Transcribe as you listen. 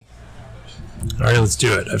All right, let's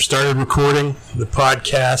do it. I've started recording the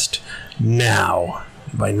podcast now.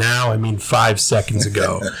 By now, I mean 5 seconds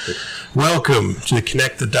ago. Welcome to the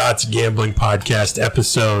Connect the Dots Gambling Podcast,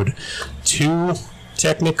 episode 2,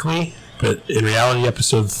 technically, but in reality,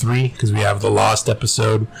 episode 3, because we have the lost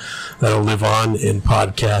episode that'll live on in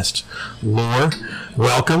podcast lore.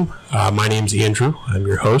 Welcome. My name's Andrew. I'm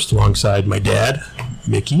your host, alongside my dad,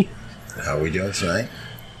 Mickey. How are we doing tonight?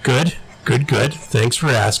 Good. Thanks for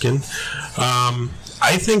asking.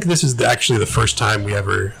 I think this is actually the first time I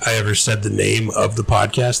ever said the name of the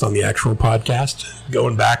podcast on the actual podcast.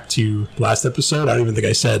 Going back to last episode, I don't even think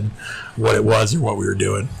I said what it was or what we were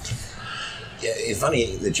doing. Yeah, it's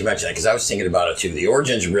funny that you mentioned that because I was thinking about it too. The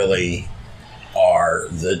origins really are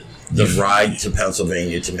the ride to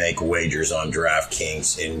Pennsylvania to make wagers on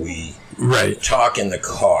DraftKings, and we talk in the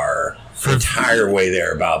car the entire way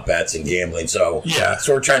there about bets and gambling. So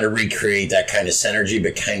we're trying to recreate that kind of synergy,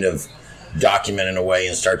 but kind of document in a way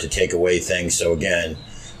and start to take away things. So again,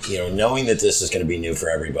 knowing that this is going to be new for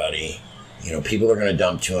everybody, people are going to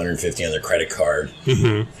dump $250 on their credit card,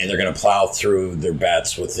 and they're going to plow through their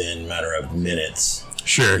bets within a matter of minutes.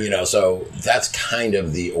 Sure. So that's kind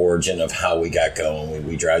of the origin of how we got going.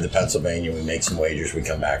 We drive to Pennsylvania, we make some wagers, we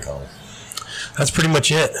come back home. That's pretty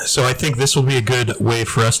much it. So I think this will be a good way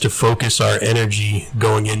for us to focus our energy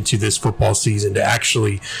going into this football season to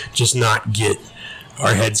actually just not get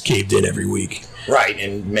our heads caved in every week. Right,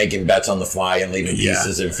 and making bets on the fly and leaving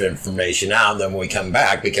pieces of information out. Then when we come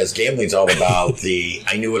back, because gambling's all about the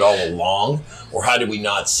I knew it all along, or how did we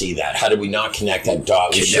not see that? How did we not connect that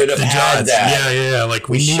dot? We should have had that. Yeah, like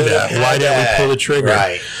we knew that. Why didn't we pull the trigger?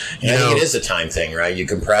 Right. And I think it is a time thing, right? You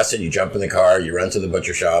compress it, you jump in the car, you run to the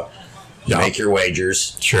butcher shop, you make your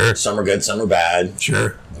wagers. Sure. Some are good, some are bad.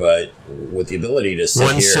 Sure. But with the ability to sit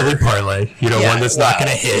one here, silly parlay, one that's not going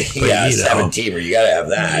to hit. But, 17er, you got to have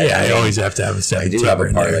that. Yeah, I always have to have a 17er. I do have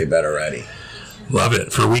a parlay bet already. Love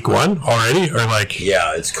it. For week 1 already? Or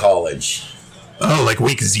Yeah, it's college. Oh, like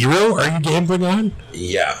week 0 are you gambling on?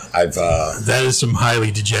 Yeah, I've... That is some highly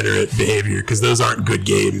degenerate behavior, because those aren't good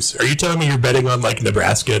games. Are you telling me you're betting on,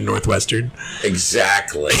 Nebraska and Northwestern?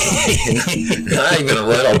 Exactly. Not even a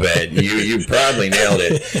little bit. You probably nailed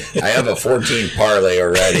it. I have a 14 parlay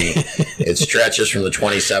already. It stretches from the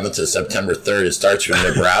 27th to September 3rd. It starts with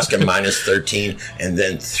Nebraska minus 13, and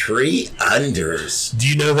then 3 unders. Do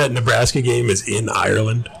you know that Nebraska game is in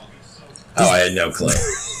Ireland? Oh, I had no clue.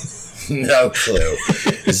 No clue.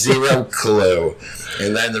 0 clue.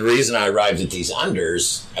 And then the reason I arrived at these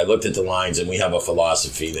unders, I looked at the lines, and we have a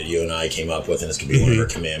philosophy that you and I came up with, and this could be one of our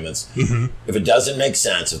commandments. If it doesn't make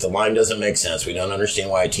sense, if the line doesn't make sense, we don't understand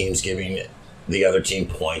why a team's giving the other team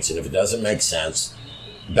points, and if it doesn't make sense,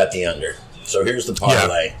 bet the under. So here's the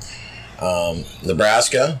parlay.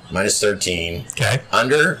 Nebraska, minus 13. Okay.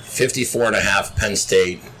 Under 54.5 Penn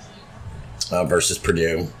State versus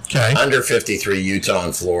Purdue. Okay. Under 53 Utah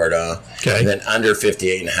and Florida. Okay. And then under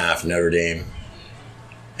 58.5 Notre Dame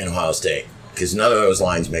and Ohio State. Because none of those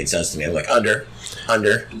lines made sense to me. I'm like, under.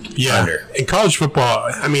 Yeah. In college football,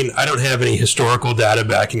 I don't have any historical data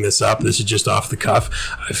backing this up. This is just off the cuff.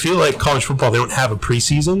 I feel like college football, they don't have a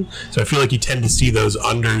preseason. So I feel like you tend to see those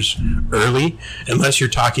unders early, unless you're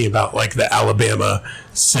talking about the Alabama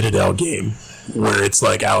Citadel game, where it's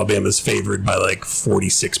Alabama's favored by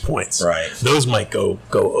 46 points. Right. Those might go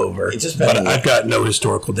over. But I've got no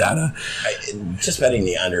historical data. Just betting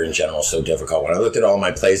the under in general is so difficult. When I looked at all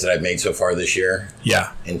my plays that I've made so far this year,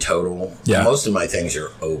 in total, most of my things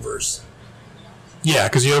are overs. Yeah,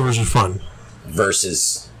 because the overs are fun.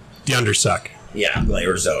 Versus the unders suck. Yeah,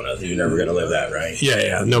 Arizona. You're never going to live that, right?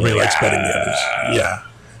 Yeah. Nobody likes betting the unders. Yeah.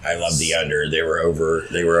 I love the under. They were over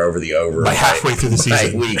the over by halfway through the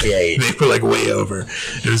season. By week 8, they were way over.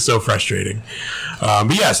 It was so frustrating.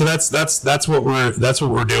 But yeah, so that's what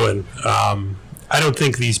we're doing. I don't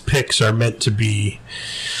think these picks are meant to be.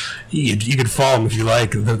 You could follow them if you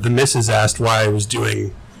like. The missus asked why I was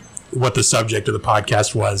doing what the subject of the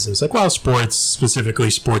podcast was. It's well, sports, specifically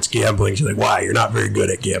sports gambling. She's like, why? You're not very good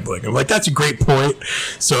at gambling. I'm like, that's a great point.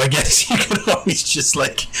 So I guess you can always just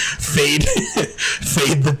fade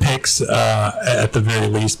the picks at the very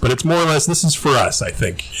least. But it's more or less, this is for us, I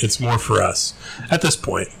think. It's more for us at this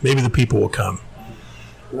point. Maybe the people will come.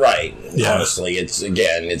 Right. Yeah. Honestly, it's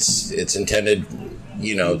intended,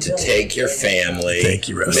 to take your family, thank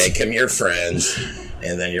you, Rose, make them your friends,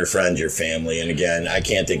 and then your friends, your family. And again, I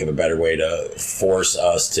can't think of a better way to force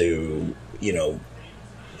us to,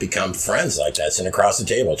 become friends like that. Sitting across the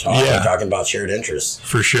table, talking about shared interests.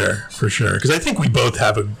 For sure. Because I think we both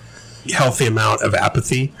have a healthy amount of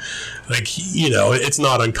apathy. It's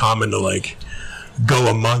not uncommon to go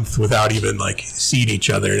a month without even like seeing each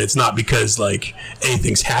other, and it's not because like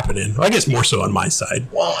anything's happening. Well, I guess more so on my side.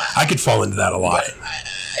 Well, I could fall into that a lot.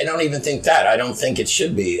 I don't even think that. I don't think it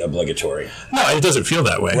should be obligatory. No, it doesn't feel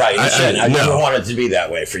that way. Right, it shouldn't. I never want it to be that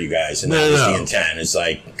way for you guys, and that was the intent. It's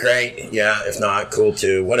like, great, yeah, if not, cool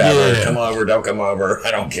too, whatever. Yeah. Come over, don't come over,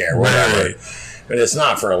 I don't care, whatever. Right. But it's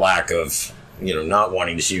not for a lack of, not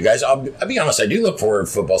wanting to see you guys. I'll be honest, I do look forward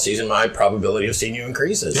to football season. My probability of seeing you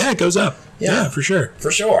increases. Yeah, it goes up. Yeah, for sure. For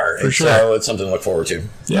sure. So it's something to look forward to.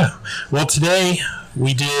 Yeah. Well, today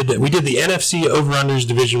we did the NFC over-unders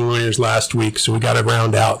division winners last week, so we got to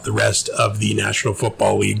round out the rest of the National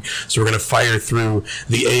Football League. So we're going to fire through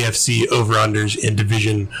the AFC over-unders and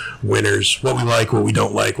division winners, what we like, what we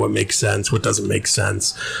don't like, what makes sense, what doesn't make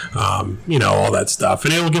sense, all that stuff.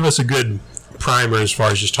 And it will give us a good primer as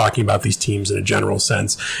far as just talking about these teams in a general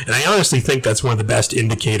sense. And I honestly think that's one of the best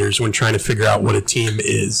indicators when trying to figure out what a team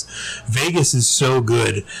is. Vegas is so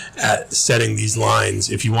good at setting these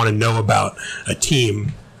lines. If you want to know about a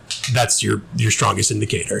team, that's your strongest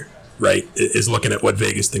indicator, right? Is looking at what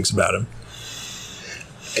Vegas thinks about them.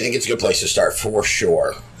 I think it's a good place to start for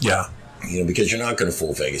sure. Yeah. Because you're not going to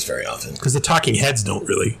fool Vegas very often. Because the talking heads don't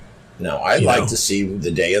really. No, I'd like to see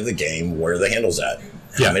the day of the game where the handle's at.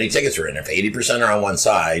 How many tickets are in? If 80% are on one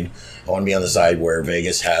side, I want to be on the side where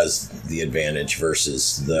Vegas has the advantage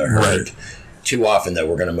versus the herd. Right. Too often that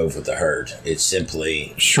we're going to move with the herd. It's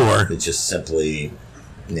simply It's just simply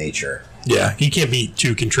nature. Yeah, you can't be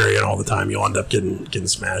too contrarian all the time. You'll end up getting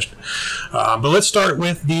smashed. But let's start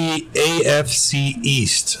with the AFC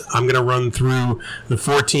East. I'm going to run through the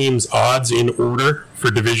 4 teams' odds in order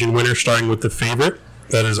for division winner, starting with the favorite.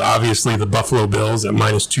 That is obviously the Buffalo Bills at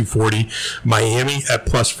minus 240, Miami at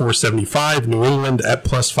plus 475, New England at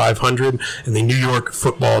plus 500, and the New York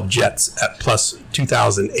Football Jets at plus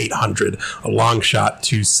 2,800. A long shot,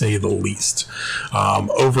 to say the least.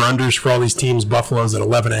 Over-unders for all these teams, Buffalo's at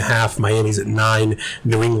 11.5, Miami's at 9,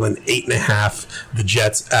 New England 8.5, the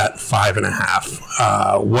Jets at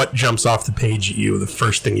 5.5. What jumps off the page at you, the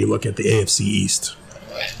first thing you look at the AFC East?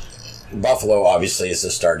 Buffalo obviously is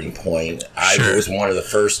the starting point. It was one of the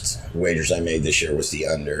first wagers I made this year was the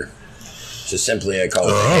under. Just simply I call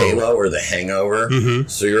it the halo or the hangover. Mm-hmm.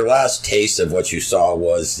 So your last taste of what you saw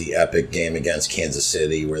was the epic game against Kansas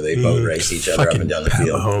City where they both raced each other up and down the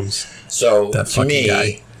field. Mahomes. So to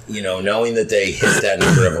me, knowing that they hit that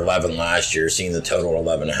number of 11 last year, seeing the total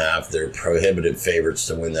 11.5, they're prohibitive favorites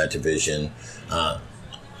to win that division.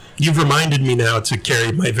 You've reminded me now to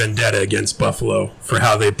carry my vendetta against Buffalo for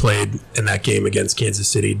how they played in that game against Kansas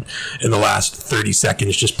City in the last 30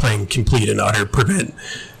 seconds, just playing complete and utter prevent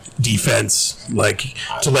defense, like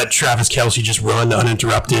to let Travis Kelce just run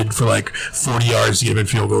uninterrupted for like 40 yards to get him in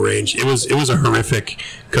field goal range. It was a horrific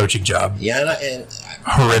coaching job. Yeah, and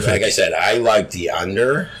horrific. Like I said, I like the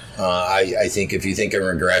under. I think if you think of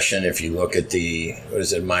regression, if you look at the,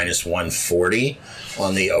 minus 140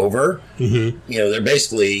 on the over, they're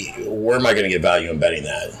basically, where am I going to get value in betting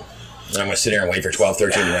that? I'm going to sit here and wait for 12,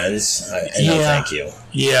 13 runs? No, thank you.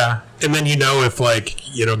 Yeah. And then,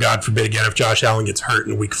 if God forbid again, if Josh Allen gets hurt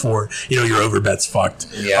in week 4, your over bet's fucked.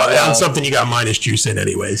 Yeah. On something you got minus juice in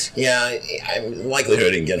anyways. Yeah.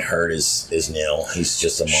 Likelihood of getting hurt is nil. He's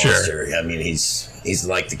just a monster. Sure. I mean, he's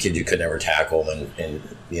like the kid you could never tackle in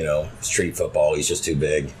street football. He's just too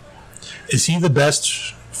big. Is he the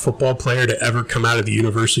best football player to ever come out of the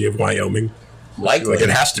University of Wyoming? Likely. Like it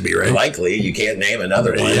has to be, right? Likely. You can't name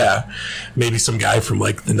another one. Yeah. Maybe some guy from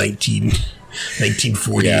like the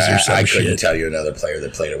 1940s or some I shit. couldn't tell you another player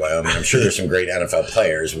that played at Wyoming. I'm sure there's some great NFL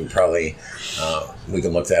players. We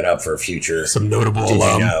can look that up for a future. Some notable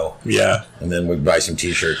alum. Yeah. And then we buy some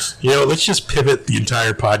T-shirts. Let's just pivot the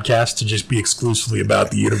entire podcast to just be exclusively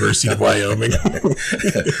about the University of Wyoming.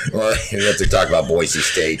 Well, we have to talk about Boise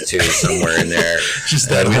State, too, somewhere in there. Just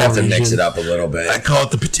that we have to mix it up a little bit. I call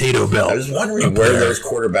it the potato belt. I was wondering where those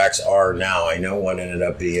quarterbacks are now. I know one ended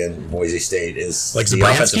up being Boise State is like the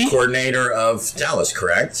offensive coordinator of Dallas,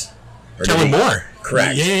 correct? Kellen Moore.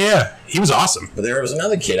 Correct. Yeah. He was awesome. But there was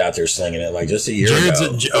another kid out there slinging it like just a year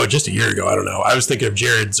ago. Just a year ago. I don't know. I was thinking of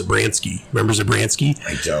Jared Zabransky. Remember Zabransky?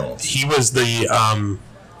 I don't. He was the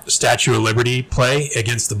Statue of Liberty play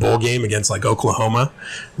against the bowl game against like Oklahoma,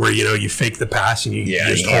 where you fake the pass and you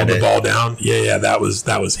just hold the ball down. Yeah, that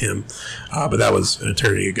was him. But that was an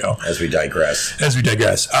eternity ago. As we digress.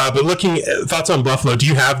 But looking at thoughts on Buffalo, do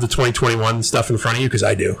you have the 2021 stuff in front of you? Because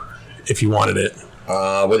I do. If you wanted it.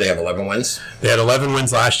 They have 11 wins? They had 11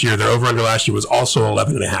 wins last year. Their over-under last year was also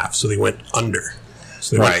 11.5, so they went under.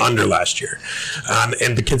 So they went under last year.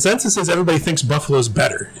 And the consensus is everybody thinks Buffalo's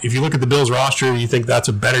better. If you look at the Bills roster, you think that's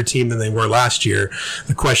a better team than they were last year.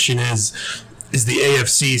 The question is, is the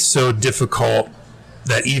AFC so difficult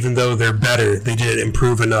that even though they're better, they didn't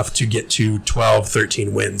improve enough to get to 12,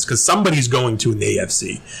 13 wins? Because somebody's going to in the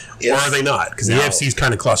AFC. Or are they not? Because the AFC is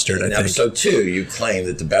kind of clustered, I think. In episode 2, you claim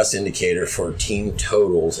that the best indicator for team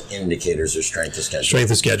totals indicators are strength of schedule.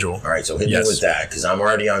 Strength of schedule. All right, so hit me with that, because I'm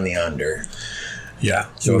already on the under. Yeah.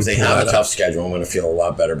 So if they have a tough schedule, I'm going to feel a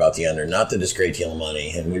lot better about the under. Not that it's a great deal of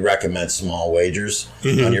money. And we recommend small wagers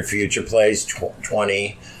on your future plays,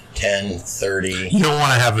 20, 10, 30. You don't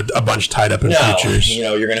want to have a bunch tied up in futures. You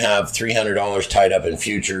know, you're going to have $300 tied up in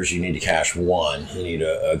futures. You need to cash one. You need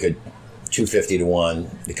a good $250 to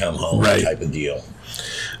 1 to come home type of deal.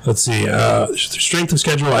 Let's see. Strength of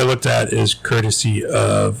schedule I looked at is courtesy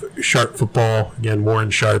of Sharp Football. Again, Warren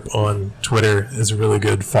Sharp on Twitter is a really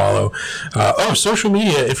good follow. Social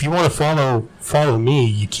media. If you want to follow me,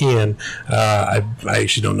 you can. I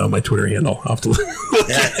actually don't know my Twitter handle. I'll have to look.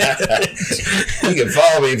 You can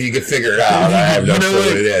follow me if you can figure it out. I have no clue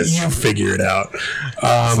what it is. You figure it out.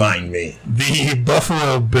 Find me. The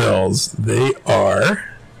Buffalo Bills. They are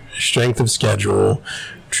strength of schedule.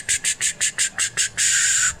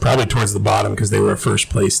 Probably towards the bottom because they were a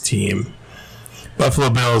first-place team. Buffalo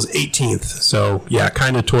Bills, 18th. So, yeah,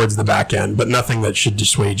 kind of towards the back end, but nothing that should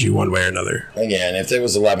dissuade you one way or another. Again, if it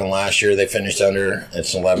was 11 last year, they finished under.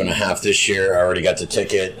 It's 11.5 this year. I already got the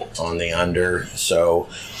ticket on the under. So,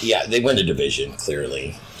 yeah, they win the division,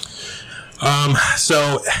 clearly.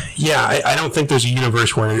 I don't think there's a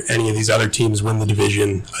universe where any of these other teams win the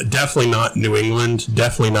division. Definitely not New England.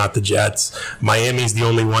 Definitely not the Jets. Miami's the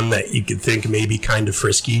only one that you could think may be kind of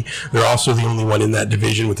frisky. They're also the only one in that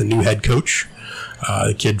division with a new head coach.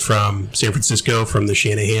 The kid from San Francisco, from the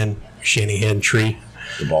Shanahan tree.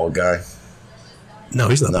 The bald guy? No,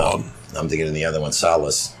 he's not bald. I'm thinking of the other one,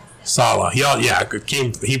 Saleh.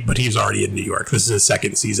 But he's already in New York. This is his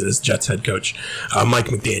second season as Jets head coach. Mike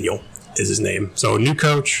McDaniel is his name. So, new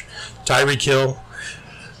coach, Tyreek Hill,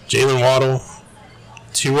 Jalen Waddle,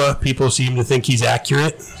 Tua. People seem to think he's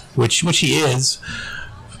accurate, which he is.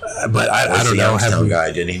 But I don't know. Youngstown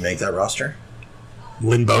guy, did he make that roster?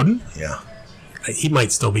 Lynn Bowden? Yeah. He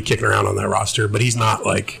might still be kicking around on that roster, but he's not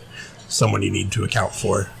like someone you need to account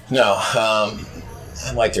for. No.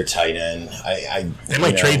 I like their tight end. They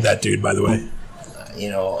might trade that dude, by the way.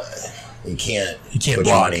 You can't put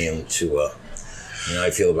block money into a.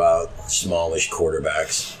 I feel about smallish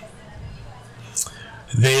quarterbacks.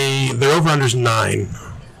 Their over-under's 9.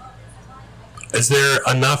 Is there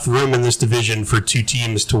enough room in this division for two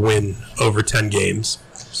teams to win over 10 games?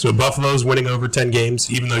 So Buffalo's winning over 10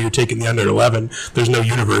 games, even though you're taking the under 11. There's no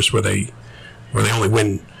universe where they only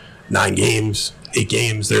win 9 games, 8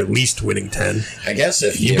 games. They're at least winning 10. I guess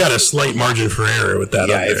if you've got a slight margin for error with that.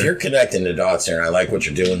 Yeah, if you're connecting the dots there, and I like what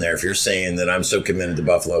you're doing there. If you're saying that I'm so committed to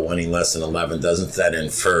Buffalo winning less than 11, doesn't that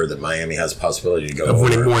infer that Miami has a possibility to go over?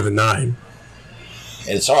 Winning more than 9?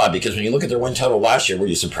 And it's odd because when you look at their win total last year, were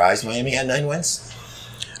you surprised Miami had 9 wins?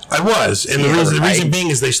 I was, and the reason being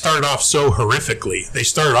is they started off so horrifically. They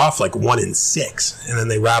started off like 1-6, and then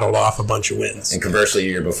they rattled off a bunch of wins. And conversely, the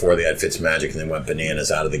year before they had Fitzmagic, and they went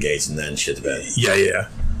bananas out of the gates, and then shit the bed. Yeah.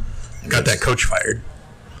 Got that coach fired.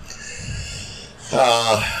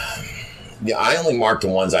 I only mark the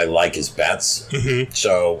ones I like as bets. Mm-hmm.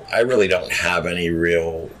 So I really don't have any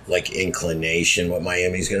real inclination what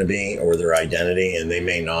Miami's going to be or their identity, and they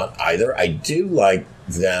may not either. I do like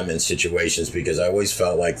them in situations because I always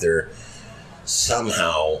felt like they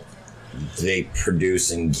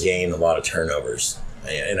produce and gain a lot of turnovers.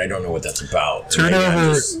 And I don't know what that's about.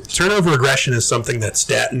 Turnover aggression is something that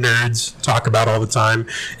stat nerds talk about all the time.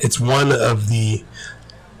 It's one of the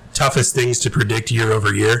toughest things to predict year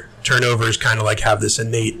over year. Turnovers kind of have this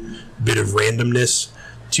innate bit of randomness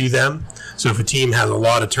to them. So if a team has a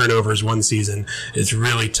lot of turnovers one season, it's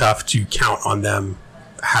really tough to count on them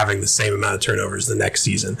having the same amount of turnovers the next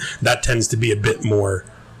season. That tends to be a bit more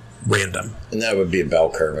random. And that would be a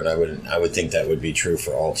bell curve, and I would think that would be true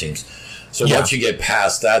for all teams. So once you get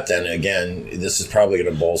past that, then again, this is probably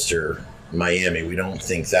going to bolster Miami. We don't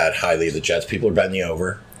think that highly of the Jets. People are betting the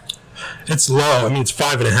over. It's low. I mean, it's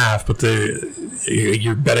 5.5, but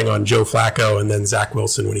you're betting on Joe Flacco and then Zach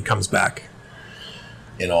Wilson when he comes back.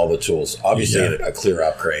 And all the tools. Obviously, a clear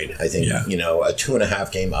upgrade. I think, a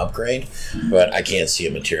 2.5 game upgrade, but I can't see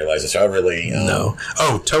it materialize. So I really... No.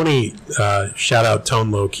 Oh, Tony, shout out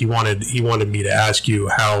Tone Loke. He wanted me to ask you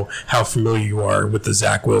how familiar you are with the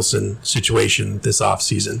Zach Wilson situation this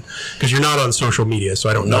offseason. Because you're not on social media, so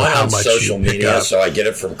I don't know how much social you pick media, up. So I get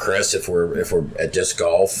it from Chris if we're at disc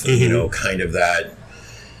golf, kind of that...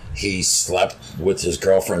 He slept with his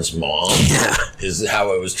girlfriend's mom, is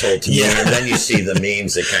how it was told to me. And then you see the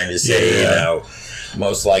memes that kind of say,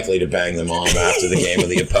 most likely to bang the mom after the game of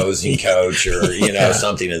the opposing coach, or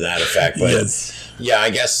something to that effect. But I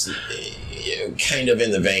guess kind of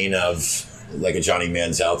in the vein of like a Johnny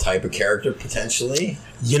Manziel type of character potentially.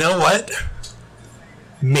 You know what?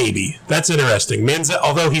 Maybe that's interesting. Manziel,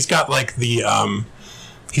 although he's got like the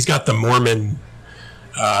Mormon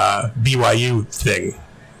BYU thing.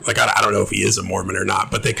 Like I don't know if he is a Mormon or not,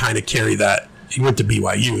 but they kind of carry that. He went to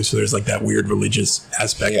BYU, so there's like that weird religious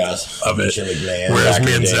aspect of it. Whereas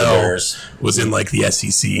Manziel was in like the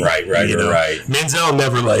SEC. Right. Manziel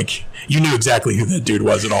never you knew exactly who that dude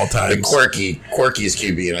was at all times. The quirky is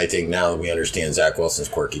QB, and I think now we understand Zach Wilson's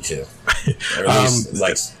quirky too. Or at least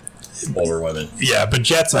likes older women. Yeah, but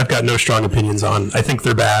Jets I've got no strong opinions on. I think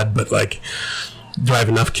they're bad, but do I have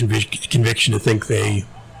enough conviction to think they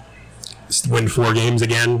win 4 games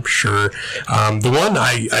again? Sure. The one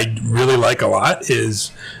I really like a lot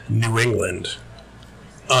is New England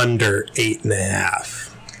under 8.5.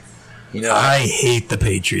 I hate the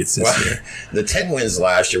Patriots this year. The 10 wins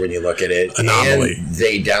last year, when you look at it, anomaly. And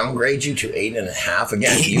they downgrade you to 8.5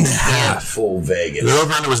 again. 8.5. You can't fool Vegas. The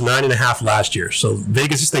over-under was 9.5 last year, so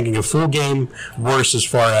Vegas is thinking a full game worse as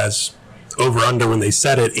far as over-under when they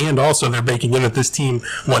set it, and also they're baking in that this team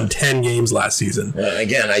won 10 games last season.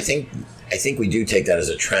 Again, I think we do take that as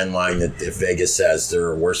a trend line, that if Vegas says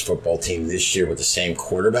they're a worse football team this year with the same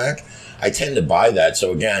quarterback, I tend to buy that.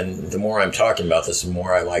 So again, the more I'm talking about this, the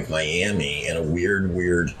more I like Miami in a weird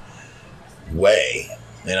way.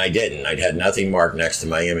 And I didn't. I'd had nothing marked next to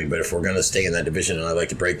Miami, but if we're going to stay in that division, and I'd like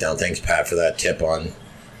to break down, thanks, Pat, for that tip on,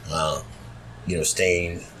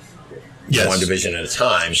 staying one division at a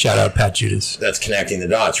time. Shout out Pat Judas. That's connecting the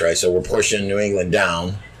dots, right? So we're pushing New England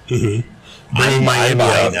down. Mm-hmm. Bringing Miami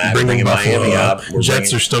up, bringing Buffalo up.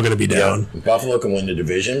 Jets are still going to be down. Yeah, Buffalo can win the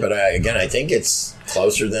division, but I think it's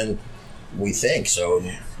closer than we think. So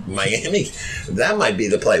Miami, that might be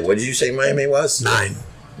the play. What did you say Miami was? 9.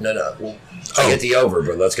 No. Well, I get the over,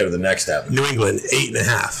 but let's go to the next step. New England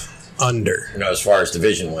 8.5 under. As far as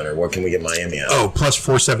division winner, what can we get Miami at? Plus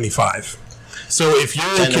 475. So if you're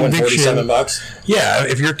 $47, yeah,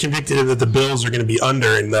 if you're convicted that the Bills are going to be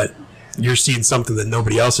under, and that you're seeing something that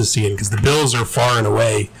nobody else is seeing, because the Bills are far and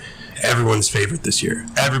away everyone's favorite this year.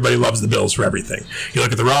 Everybody loves the Bills for everything. You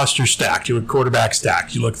look at the roster, stacked. You look at quarterback,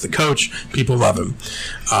 stacked. You look at the coach, people love him.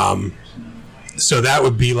 So that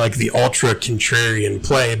would be like the ultra contrarian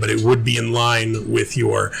play, but it would be in line with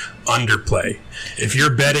your underplay. If you're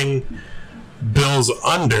betting Bills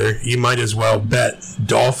under, you might as well bet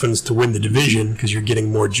Dolphins to win the division, because you're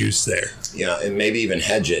getting more juice there. Yeah, and maybe even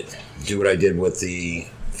hedge it. Do what I did with the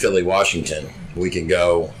Philly-Washington. We can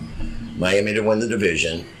go Miami to win the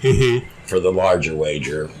division for the larger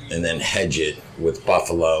wager, and then hedge it with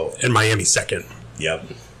Buffalo. And Miami second. Yep.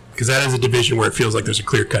 Because that is a division where it feels like there's a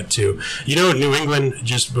clear cut too. New England,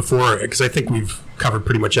 just before, because I think we've covered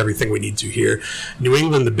pretty much everything we need to here. New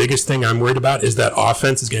England, the biggest thing I'm worried about is that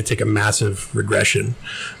offense is going to take a massive regression.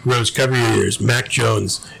 Rose, cover your ears. Mac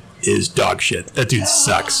Jones is dog shit. That dude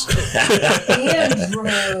sucks.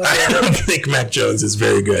 I don't think Mac Jones is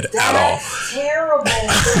very good at all. That's terrible.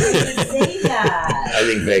 Say that. I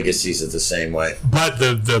think Vegas sees it the same way. But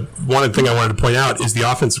the one thing I wanted to point out is the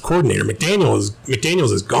offensive coordinator.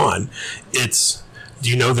 McDaniels is gone. Do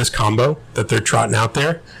you know this combo that they're trotting out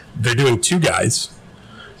there? They're doing 2 guys,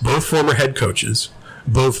 both former head coaches,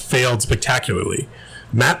 both failed spectacularly.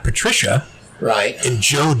 Matt Patricia, right, and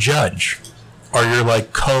Joe Judge are your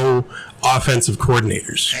co-offensive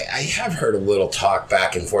coordinators. I have heard a little talk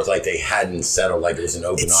back and forth, like they hadn't settled, like it was an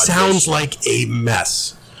open audition. It sounds like a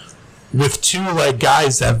mess, with 2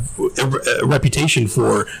 guys that have a reputation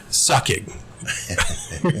for sucking.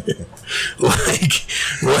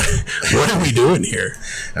 What are we doing here?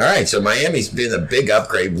 All right, so Miami's been a big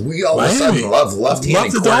upgrade. We all of a sudden love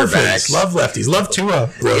left-handed quarterbacks. Love lefties. Love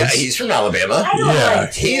Tua. Rose. Yeah, he's from Alabama.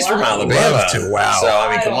 He's from Alabama. Love Tua. Wow.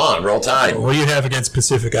 So come on, roll tide. What do you have against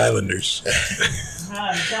Pacific Islanders?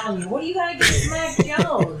 I'm telling you, what do you got against Mac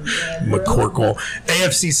Jones? McCorkle.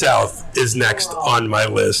 AFC South is next on my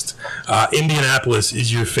list. Indianapolis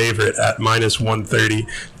is your favorite at -130.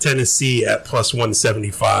 Tennessee at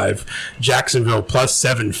 +175. Jacksonville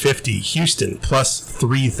 +750. Houston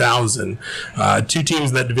 +3,000. 2 teams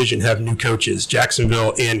in that division have new coaches,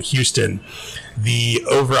 Jacksonville and Houston. The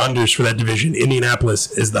over-unders for that division, Indianapolis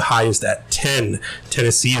is the highest at 10.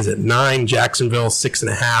 Tennessee is at 9. Jacksonville,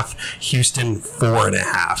 6.5. Houston,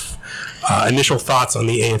 4.5. Initial thoughts on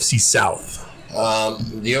the AFC South?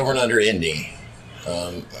 The over and under Indy.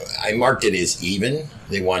 I marked it as even.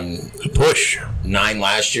 They won a push 9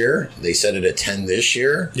 last year. They set it at 10 this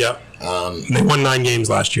year. Yep. They won 9 games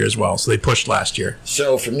last year as well, so they pushed last year.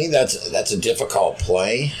 So for me, that's a difficult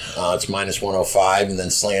play. It's minus 105 and then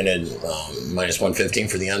slanted minus 115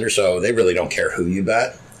 for the under. So they really don't care who you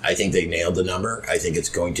bet. I think they nailed the number. I think it's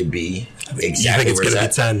going to be exactly where it's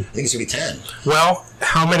at. 10? I think it's going to be 10. Well,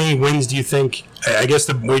 how many wins do you think? I guess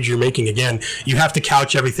the wager you're making, again, you have to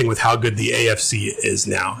couch everything with how good the AFC is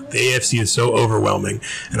now. The AFC is so overwhelming,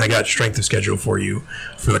 and I got strength of schedule for you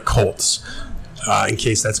for the Colts, in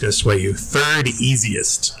case that's going to sway you. 3rd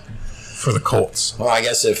easiest for the Colts. Well, I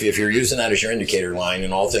guess if you're using that as your indicator line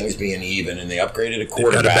and all things being even and they upgraded a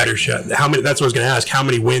quarterback. They've got a better shot. That's what I was going to ask. How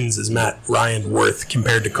many wins is Matt Ryan worth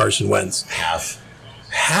compared to Carson Wentz? Half?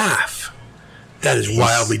 That is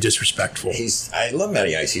wildly disrespectful. I love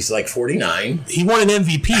Matty Ice. He's like 49. He won an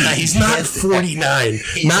MVP. He's not 49.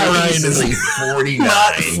 Matt Ryan is like 49.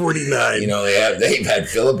 Not 49. You know, they've had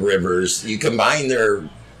Phillip Rivers. You combine their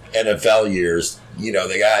NFL years, you know,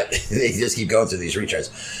 they just keep going through these retries.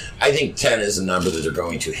 I think 10 is a number that they're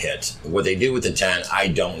going to hit. What they do with the 10, I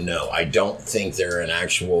don't know. I don't think they're an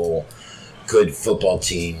actual good football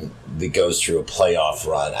team that goes through a playoff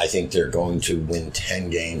run. I think they're going to win 10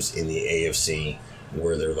 games in the AFC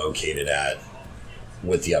where they're located at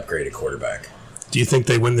with the upgraded quarterback. Do you think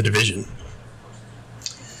they win the division?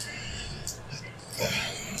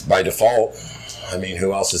 By default. I mean,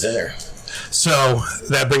 who else is in there? So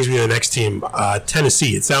that brings me to the next team,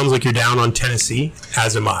 Tennessee. It sounds like you're down on Tennessee,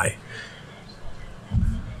 as am I.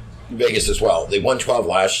 Vegas as well. They won 12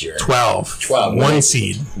 last year. 12. 1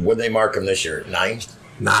 seed. What did they mark them this year? 9?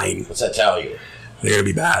 9. What's that tell you? They're going to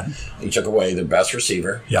be bad. You took away the best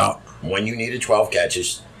receiver. Yeah. When you needed 12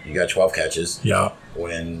 catches, you got 12 catches. Yeah.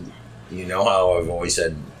 When, you know how I've always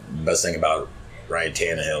said the best thing about Ryan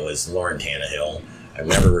Tannehill is Lauren Tannehill. I've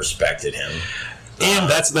never respected him. And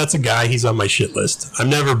that's a guy, he's on my shit list. I'm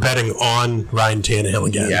never betting on Ryan Tannehill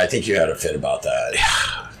again. Yeah, I think you had a fit about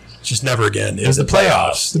that. Just never again. It was the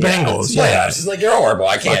playoffs. The Bengals. Yeah. It's like, you're horrible.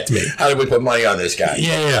 I can't. How did we put money on this guy?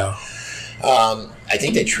 Yeah. I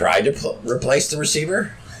think they tried to replace the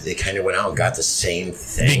receiver. They kind of went out and got the same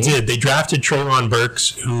thing. They did. They drafted Treylon Burks,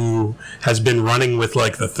 who has been running with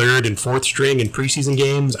like the 3rd and 4th string in preseason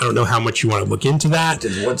games. I don't know how much you want to look into that.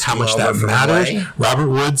 How much that matters. LA? Robert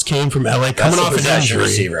Woods came from LA, coming off an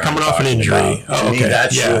injury. To me,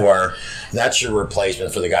 that's your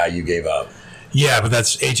replacement for the guy you gave up. Yeah, but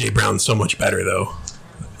that's AJ Brown so much better though.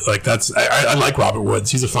 Like I like Robert Woods.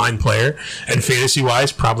 He's a fine player, and fantasy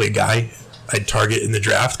wise, probably a guy I'd target in the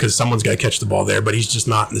draft because someone's got to catch the ball there, but he's just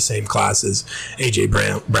not in the same class as A.J.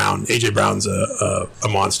 Brown. A.J. Brown's a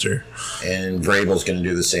monster. And Vrabel's going to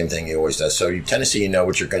do the same thing he always does. So Tennessee, you know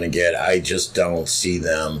what you're going to get. I just don't see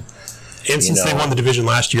them. And since they won the division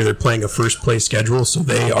last year, they're playing a first-place schedule, so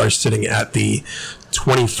they are sitting at the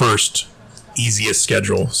 21st easiest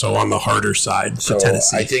schedule, so on the harder side for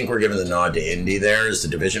Tennessee. I think we're giving the nod to Indy there as the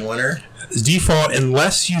division winner. Default,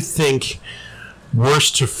 unless you think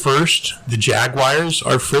worst to first, the Jaguars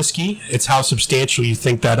are frisky. It's how substantial you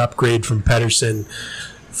think that upgrade from Pedersen,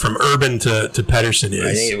 from Urban to Pedersen is.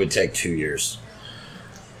 I think it would take 2 years.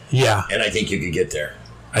 Yeah. And I think you could get there.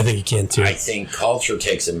 I think you can too. I think culture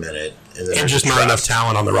takes a minute. And just not enough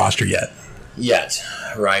talent on the roster yet.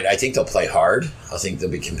 Right. I think they'll play hard. I think they'll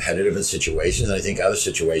be competitive in situations. And I think other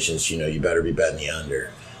situations, you better be betting the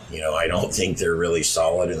under. I don't think they're really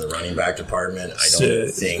solid in the running back department. I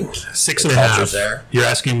don't think 6.5. There. You're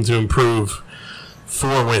asking to improve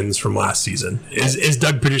 4 wins from last season. Is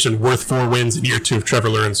Doug Peterson worth 4 wins in year 2 of Trevor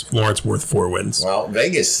Lawrence worth 4 wins? Well,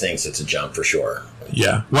 Vegas thinks it's a jump for sure.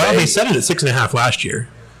 Yeah. Well, they set it at 6.5 last year.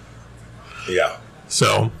 Yeah.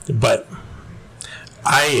 So, but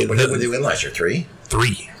what did they win last year? 3?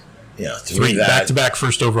 3. Yeah, 3 back-to-back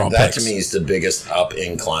first overall picks. That to me is the biggest up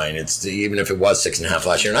incline. Even if it was 6.5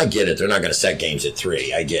 last year, and I get it, they're not going to set games at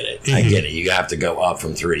 3. I get it. I get it. You have to go up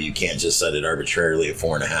from 3. You can't just set it arbitrarily at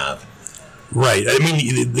 4.5. Right. I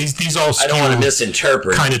mean, these all. I don't want to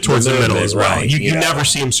misinterpret. Kind of towards the middle as well. Right. You never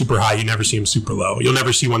see them super high. You never see them super low. You'll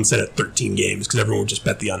never see one set at 13 games because everyone will just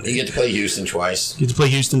bet the under. You get to play Houston twice.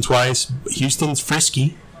 Houston's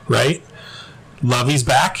frisky, right? Lovey's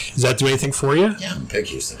back. Does that do anything for you? Yeah, I'm a big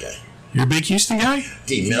Houston guy. You're a big Houston guy?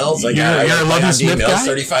 D Mills. You're a Lovey Smith guy?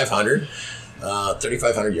 3,500.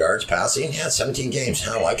 3,500 yards passing. Yeah, 17 games.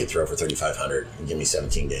 Hell, I could throw for 3,500 and give me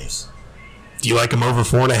 17 games. Do you like him over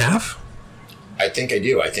 4.5? I think I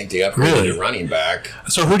do. I think they upgraded running back.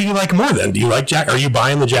 So who do you like more then? Do you like Jack? Are you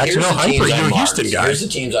buying the Jacksonville hype or are you a Houston guy? Here's the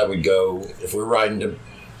teams I would go if we're riding to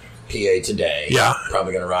PA today. Yeah.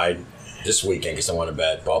 Probably going to ride this weekend because I want to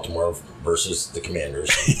bet Baltimore versus the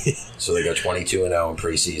Commanders. So they go 22-0 in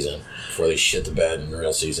preseason before they shit the bed in the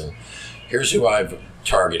real season. Here's who I've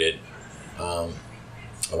targeted. I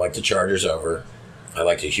like the Chargers over. I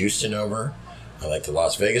like the Houston over. I like the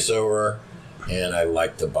Las Vegas over. And I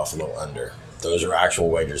like the Buffalo under. Those are actual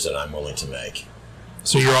wagers that I'm willing to make.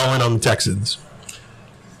 So you're all in on the Texans.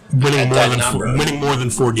 Winning more than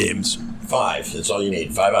 4 games. 5. That's all you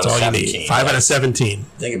need. 5 out of 17. 5 out of 17.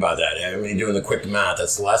 Think about that. I mean, doing the quick math,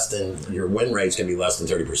 that's less than your win rate's going to be less than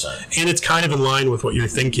 30%. And it's kind of in line with what you're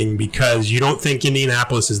thinking because you don't think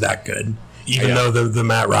Indianapolis is that good, even though the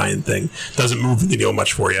Matt Ryan thing doesn't move the needle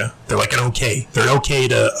much for you. They're like they're an okay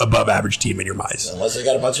to above average team in your eyes. Unless they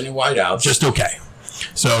got a bunch of new wideouts. Just okay.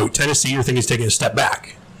 So Tennessee, you think is taking a step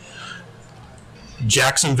back.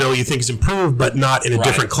 Jacksonville, you think is improved, but not in a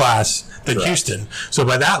different class than Houston. So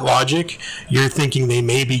by that logic, you're thinking they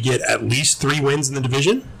maybe get at least 3 wins in the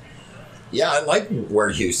division? Yeah, I like where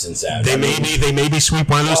Houston's at. They maybe sweep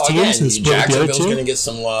one of those teams and split the other two. Jacksonville's going to get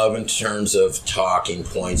some love in terms of talking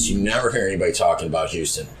points. You never hear anybody talking about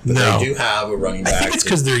Houston. But they do have a running back. I think it's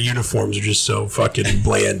because their uniforms are just so fucking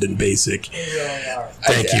bland and basic.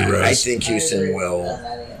 Thank you, Rose. I think Houston will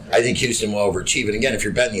overachieve. And again, if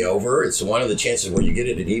you're betting the over, it's one of the chances where you get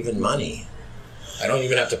it at even money. I don't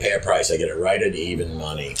even have to pay a price. I get it right at even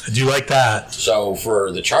money. I do like that. So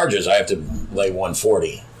for the Chargers, I have to lay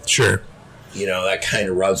 140. Sure. You know, that kind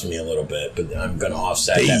of rubs me a little bit, but I'm going to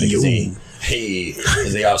offset that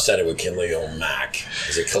because they offset it with Khalil Mack.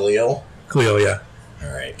 Is it Khalil? Khalil, yeah.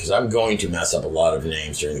 All right, because I'm going to mess up a lot of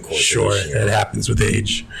names during the course of this year. Sure, it happens with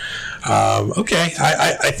age. Okay,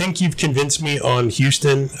 I think you've convinced me on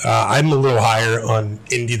Houston. I'm a little higher on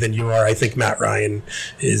Indy than you are. I think Matt Ryan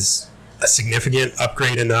is a significant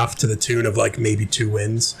upgrade enough to the tune of like maybe 2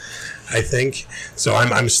 wins, I think. So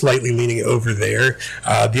I'm slightly leaning over there.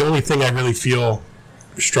 The only thing I really feel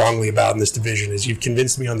strongly about in this division is you've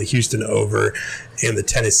convinced me on the Houston over and the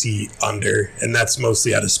Tennessee under, and that's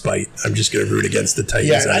mostly out of spite. I'm just going to root against the Titans.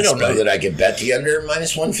 Yeah, and I don't know that I could bet the under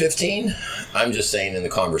minus 115. I'm just saying in the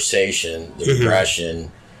conversation, the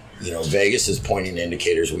progression, Vegas is pointing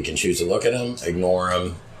indicators. We can choose to look at them, ignore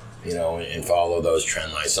them, and follow those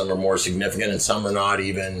trend lines. Some are more significant and some are not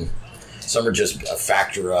even. Some are just a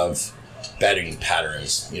factor of betting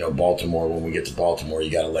patterns. Baltimore, when we get to Baltimore,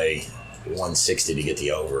 you got to lay 160 to get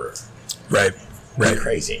the over. Right.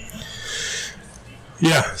 Crazy.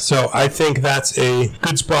 Yeah, so I think that's a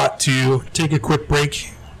good spot to take a quick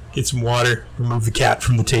break, get some water, remove the cat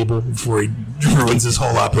from the table before he ruins this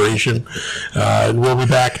whole operation. And we'll be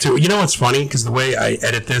back to... You know what's funny? Because the way I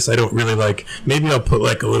edit this, I don't really like... Maybe I'll put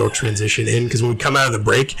like a little transition in, because when we come out of the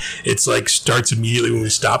break, it's like starts immediately when we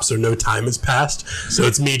stop, so no time has passed. So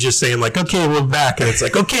it's me just saying like, okay, we're back. And it's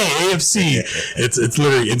like, okay, AFC. It's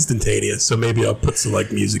literally instantaneous. So maybe I'll put some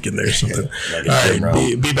like music in there or something. All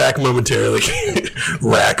right, be back momentarily.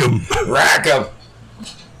 Rack 'em.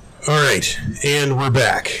 All right, and we're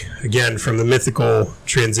back again from the mythical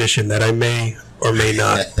transition that I may or may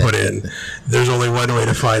not put in. There's only one way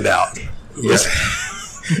to find out. Yeah.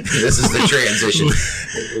 This is the transition.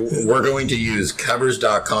 We're going to use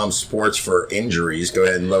covers.com sports for injuries. Go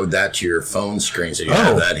ahead and load that to your phone screen so you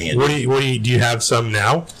have that handy. Do you have some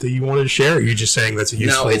now that you wanted to share? Or are you just saying that's a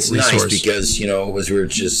useful resource? No, it's nice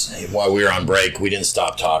because, while we were on break, we didn't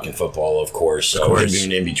stop talking football, of course. So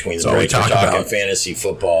even in between the breaks, we're talking fantasy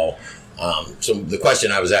football. So the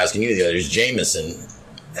question I was asking you the other day is Jameson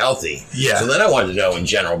healthy? Yeah. So then I wanted to know in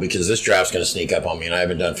general, because this draft's going to sneak up on me, and I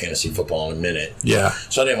haven't done fantasy football in a minute. Yeah.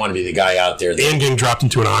 So I didn't want to be the guy out there and getting dropped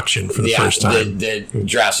into an auction for the first time. That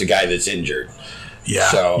drafts a guy that's injured. Yeah.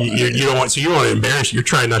 So you don't want. So you don't want to embarrass. You're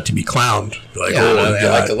trying not to be clowned. Like, I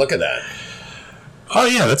like to look at that. Oh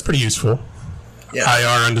yeah, that's pretty useful. Yeah.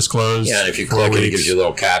 IR undisclosed. Yeah, and if you click it gives you a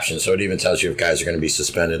little caption, so it even tells you if guys are going to be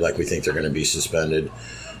suspended, like we think they're going to be suspended,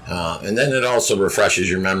 and then it also refreshes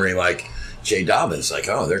your memory, like Jay Dobbins, like,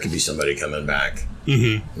 there could be somebody coming back.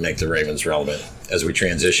 Make the Ravens relevant as we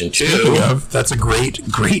transition to. Speaking of, that's a great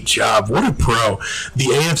job. What a pro. The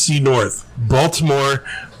AFC North, Baltimore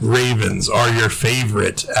Ravens are your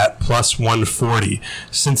favorite at plus 140.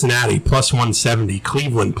 Cincinnati plus 170.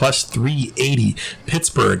 Cleveland plus 380.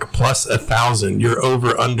 Pittsburgh plus 1,000. Your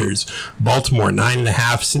over-unders. Baltimore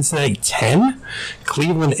 9.5. Cincinnati 10.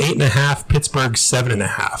 Cleveland 8.5. Pittsburgh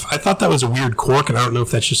 7.5. I thought that was a weird quirk, and I don't know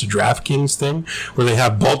if that's just a DraftKings thing, where they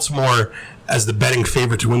have Baltimore as the betting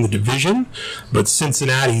favorite to win the division, but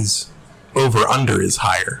Cincinnati's over-under is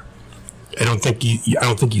higher. I don't think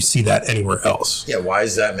you see that anywhere else. Yeah, why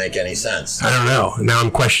does that make any sense? I don't know. Now I'm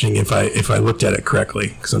questioning if I looked at it correctly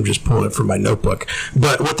because I'm just pulling it from my notebook.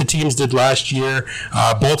 But what the teams did last year,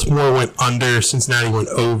 Baltimore went under, Cincinnati went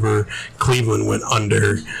over, Cleveland went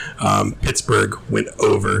under, Pittsburgh went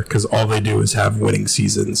over because all they do is have winning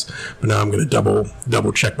seasons. But now I'm going to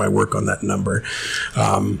double check my work on that number.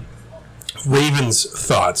 Ravens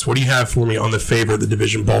thoughts. What do you have for me on the favor of the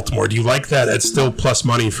division, Baltimore? Do you like that? That's still plus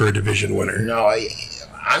money for a division winner. No,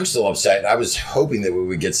 I'm still upset. I was hoping that we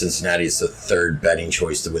would get Cincinnati as the third betting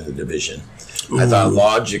choice to win the division. Ooh. I thought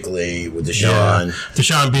logically with Deshaun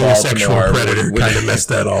being Baltimore, a sexual predator kind of messed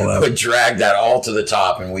that all up. Would drag that all to the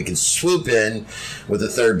top, and we could swoop in with the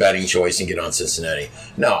third betting choice and get on Cincinnati.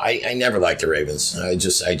 No, I never liked the Ravens. I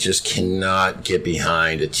just cannot get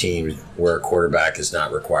behind a team where a quarterback is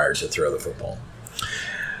not required to throw the football.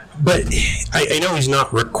 But I know he's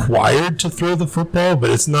not required to throw the football,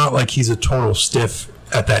 but it's not like he's a total stiff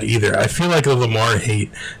at that either. I feel like the Lamar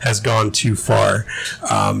hate has gone too far.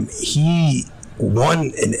 He won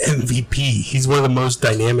an MVP. He's one of the most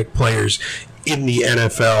dynamic players in the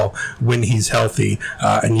NFL when he's healthy.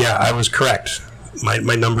 And yeah, I was correct.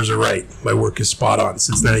 My numbers are right. My work is spot on.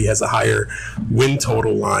 Cincinnati has a higher win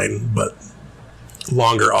total line, but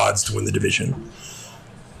longer odds to win the division.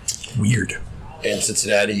 Weird. In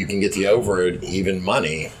Cincinnati, you can get the over at even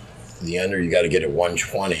money. The under, you got to get at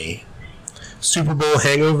 120. Super Bowl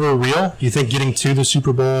hangover real? You think getting to the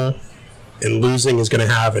Super Bowl and losing is going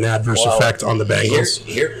to have an adverse effect on the Bengals?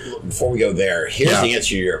 Here, before we go there, here's the answer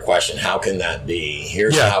to your question. How can that be?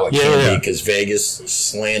 Here's how it can be, because Vegas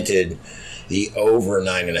slanted the over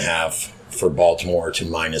 9.5 for Baltimore to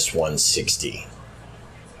minus 160.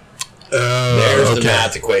 There's the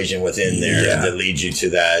math equation within there that leads you to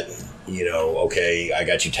that. Okay, I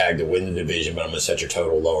got you tagged to win the division, but I'm going to set your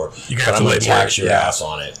total lower. But I'm going to tax your ass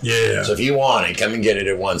on it. Yeah. So if you want it, come and get it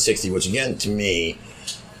at 160, which again, to me,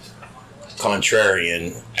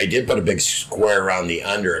 contrarian, I did put a big square around the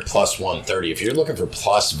under at plus 130. If you're looking for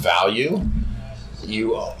plus value,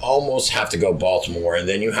 you almost have to go Baltimore, and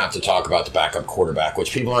then you have to talk about the backup quarterback,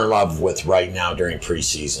 which people are in love with right now during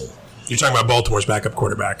preseason. You're talking about Baltimore's backup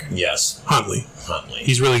quarterback? Yes. Huntley.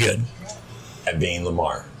 He's really good. At being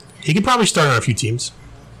Lamar. He could probably start on a few teams.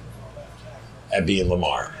 At being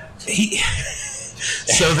Lamar.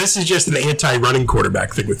 So this is just an anti-running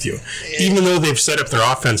quarterback thing with you, even though they've set up their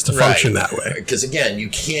offense to function that way. Because, again, you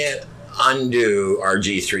can't undo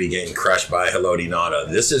RG3 getting crushed by Haloti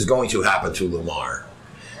Ngata. This is going to happen to Lamar.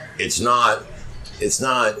 It's not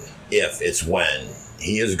if, it's when.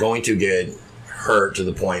 He is going to get hurt to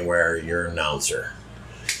the point where you're an announcer.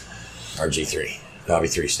 RG3. Bobby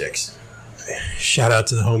 3 Sticks. Shout out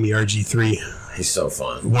to the homie RG3. He's so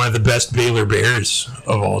fun. One of the best Baylor Bears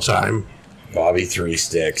of all time. Bobby 3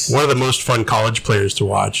 Sticks. One of the most fun college players to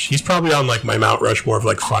watch. He's probably on my Mount Rushmore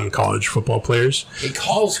of fun college football players. He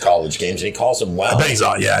calls college games and he calls them well. I bet he's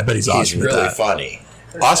awesome. He's really funny.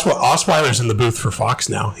 Osweiler's in the booth for Fox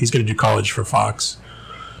now. He's going to do college for Fox.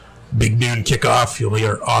 Big noon kickoff. You'll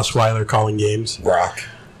hear Osweiler calling games. Brock.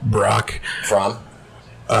 From?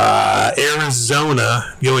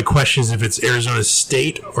 Arizona. The only question is if it's Arizona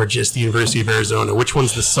State or just the University of Arizona. Which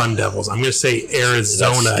one's the Sun Devils? I'm going to say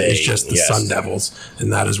Arizona is just the Sun Devils,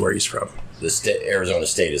 and that is where he's from. Arizona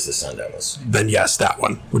State is the Sun Devils. Then yes, that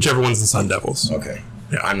one. Whichever one's the Sun Devils. Okay.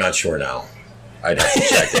 Yeah. I'm not sure now. I'd have to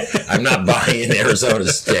check it. I'm not buying Arizona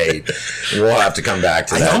State. We'll have to come back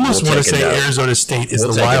to that. I almost want to say Arizona State is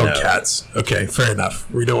the Wildcats. Okay, fair enough.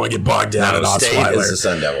 We don't want to get bogged down at Osweiler. State is the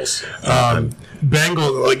Sun Devils.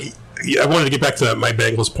 Bengals, I wanted to get back to my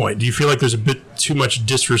Bengals point. Do you feel like there's a bit too much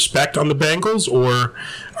disrespect on the Bengals, or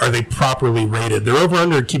are they properly rated? Their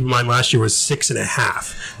over-under, keep in mind, last year was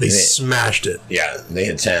 6.5. They smashed it. Yeah, they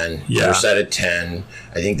had 10. Yeah. They're set at 10.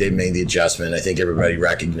 I think they've made the adjustment. I think everybody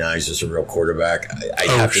recognizes a real quarterback.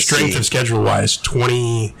 Strength of schedule-wise,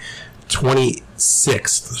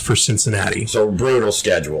 26th for Cincinnati. So, brutal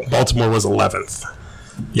schedule. Baltimore was 11th.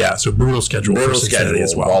 Yeah, so brutal schedule for Cincinnati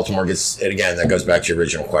as well. Baltimore gets, and again, that goes back to your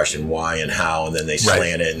original question, why and how, and then they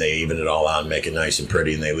slant it and they even it all out and make it nice and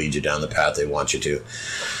pretty, and they lead you down the path they want you to.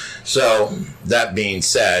 So, that being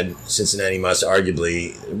said, Cincinnati must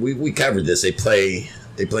arguably, we covered this, they play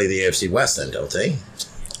the AFC West then, don't they?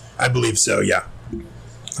 I believe so, yeah.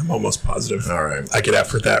 I'm almost positive. All right. I could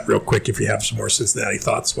effort that real quick if you have some more Cincinnati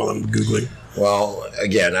thoughts while I'm Googling. Well,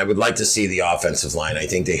 again, I would like to see the offensive line. I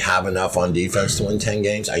think they have enough on defense to win 10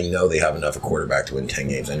 games. I know they have enough at quarterback to win 10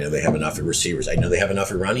 games. I know they have enough at receivers. I know they have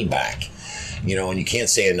enough at running back. You know, and you can't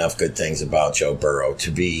say enough good things about Joe Burrow.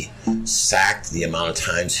 To be sacked the amount of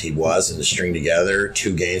times he was and to string together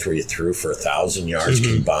 2 games where you threw for 1,000 yards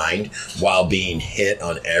combined while being hit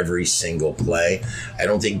on every single play. I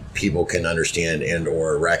don't think people can understand and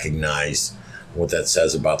or recognize what that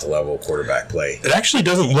says about the level of quarterback play. It actually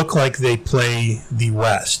doesn't look like they play the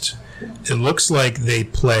West. It looks like they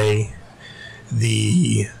play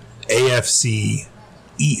the AFC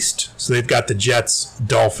East. So they've got the Jets,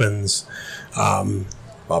 Dolphins,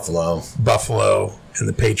 Buffalo, and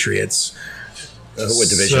the Patriots. What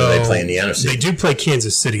division do they play in the NFC? They do play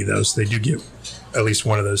Kansas City, though, so they do get at least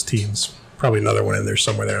one of those teams. Probably another one in there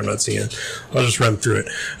somewhere there I'm not seeing. I'll just run through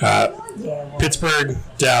it. Pittsburgh,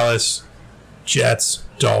 Dallas, Jets,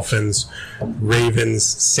 Dolphins, Ravens,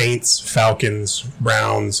 Saints, Falcons,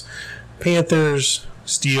 Browns, Panthers,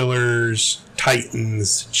 Steelers,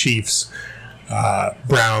 Titans, Chiefs,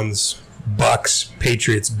 Browns, Bucks,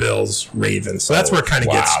 Patriots, Bills, Ravens. So that's where it kind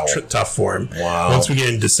of gets tough for him. Wow. Once we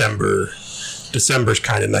get in December's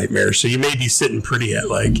kind of nightmare. So you may be sitting pretty at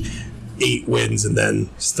like 8 wins, and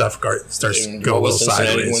then stuff starts to go a little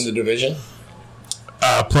sideways. Win the division?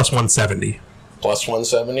 Plus 170. Plus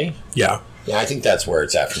 170? Yeah. Yeah, I think that's where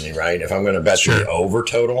it's at for me, right? If I'm going to bet the over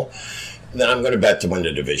total, then I'm going to bet to win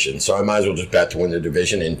the division. So I might as well just bet to win the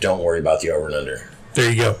division and don't worry about the over and under. There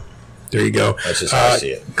you go. That's just how I see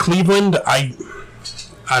it. Cleveland, I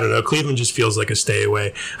don't know. Cleveland just feels like a stay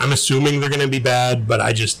away. I'm assuming they're going to be bad, but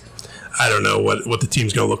I don't know what the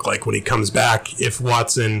team's going to look like when he comes back. If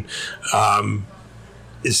Watson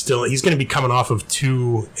he's going to be coming off of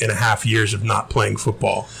 2.5 years of not playing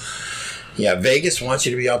football. Yeah, Vegas wants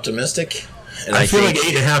you to be optimistic. And I feel like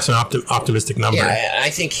 8.5 is an optimistic number. Yeah, I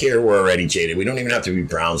think here we're already jaded. We don't even have to be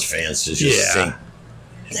Browns fans to just think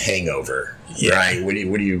hangover, right? What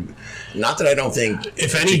do you? Not that I don't think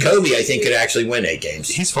Jacoby, I think, could actually win 8 games.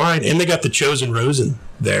 He's fine, and they got the chosen Rosen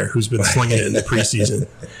there, who's been slinging it in the preseason.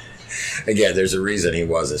 Again, there's a reason he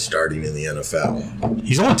wasn't starting in the NFL.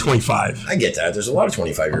 He's only 25. I get that. There's a lot of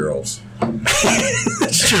 25-year-olds.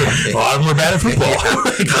 That's true. A lot of them are bad at football.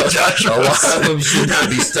 A lot of them should not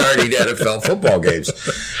be starting NFL football games.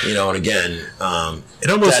 You know, and again,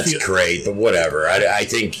 that's great, but whatever. I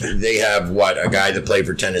think they have, a guy that played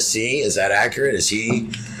for Tennessee? Is that accurate?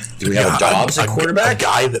 Do we have a Dobbs at quarterback? A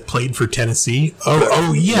guy that played for Tennessee?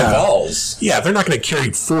 Oh yeah. The Vols. Yeah, they're not going to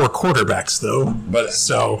carry 4 quarterbacks, though.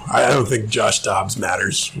 So I don't think Josh Dobbs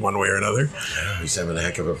matters one way or another. He's having a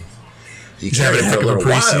heck of a... He's having a heck of a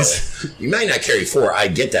preseason. You might not carry 4. I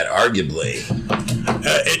get that, arguably.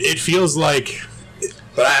 It feels like...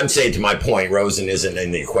 But I'm saying, to my point, Rosen isn't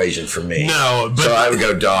in the equation for me. No, but so I would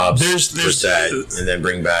go Dobbs, Brissett, and then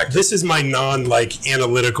bring back... This is my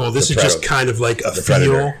analytical. This is just kind of like a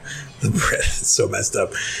feel. It's so messed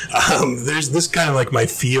up. There's this kind of like my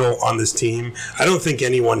feel on this team. I don't think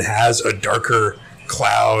anyone has a darker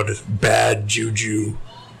cloud, bad juju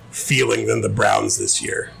feeling than the Browns this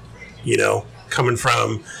year. You know, coming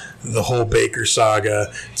from the whole Baker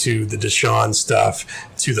saga to the Deshaun stuff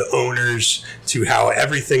to the owners to how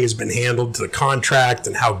everything has been handled to the contract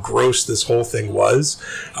and how gross this whole thing was.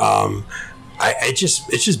 It's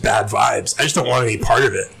just bad vibes. I just don't want any part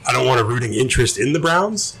of it. I don't want a rooting interest in the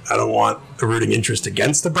Browns. I don't want a rooting interest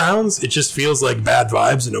against the Browns. It just feels like bad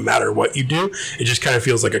vibes, and no matter what you do, it just kind of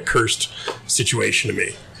feels like a cursed situation to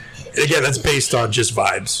me. And again, that's based on just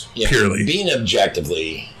vibes, purely. Being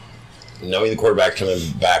objectively... Knowing the quarterback coming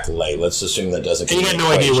back late, let's assume that doesn't... And you had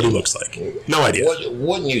no idea what he looks like. No idea.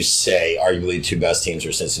 Wouldn't you say, arguably, the 2 best teams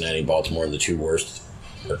are Cincinnati and Baltimore, and the 2 worst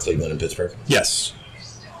are Cleveland and Pittsburgh? Yes.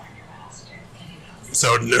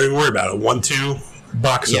 So, don't worry about it. 1-2,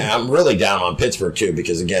 box them. Yeah, I'm really down on Pittsburgh, too,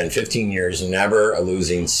 because, again, 15 years, never a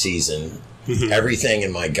losing season. Mm-hmm. Everything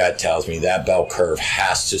in my gut tells me that bell curve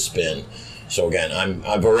has to spin. So, again,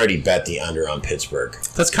 I've already bet the under on Pittsburgh.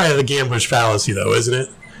 That's kind of the gambler's fallacy, though, isn't it?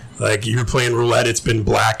 Like, you're playing roulette, it's been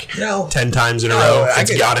black 10 times in a row.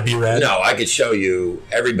 It's got to be red. No, I could show you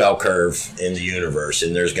every bell curve in the universe,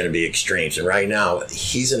 and there's going to be extremes. And right now,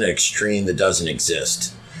 he's in an extreme that doesn't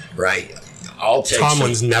exist, right?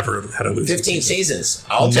 Tomlin's never had a losing 15 seasons.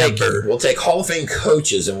 We'll take Hall of Fame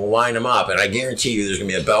coaches, and we'll line them up, and I guarantee you there's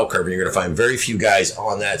going to be a bell curve, and you're going to find very few guys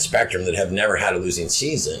on that spectrum that have never had a losing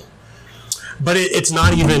season. But it's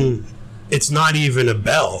not even a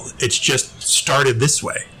bell. It's just started this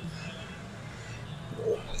way.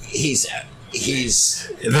 There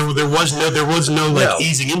was no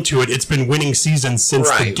easing into it. It's been winning seasons since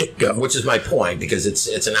the get-go. Which is my point, because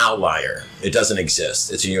it's an outlier. It doesn't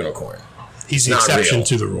exist. It's a unicorn. He's the exception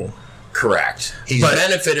to the rule. Correct. He's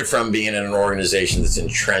benefited from being in an organization that's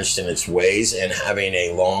entrenched in its ways and having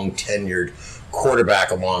a long tenured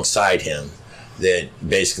quarterback alongside him that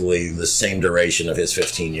basically the same duration of his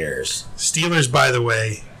 15 years. Steelers, by the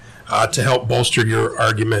way, to help bolster your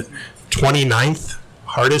argument, 29th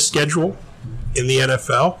hardest schedule in the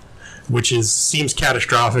NFL, which seems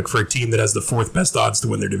catastrophic for a team that has the 4th best odds to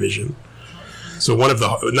win their division. So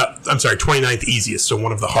 29th easiest, so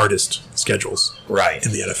one of the hardest schedules in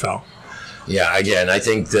the NFL. Yeah, again, I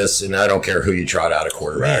think this, and I don't care who you trot out a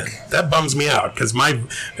quarterback. Man, that bums me out because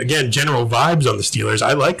general vibes on the Steelers,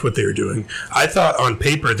 I liked what they were doing. I thought on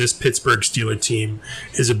paper this Pittsburgh Steelers team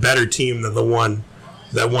is a better team than the one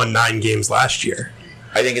that won 9 games last year.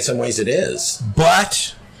 I think in some ways it is.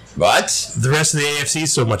 But the rest of the AFC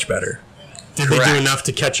is so much better. Did they do enough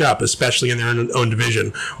to catch up, especially in their own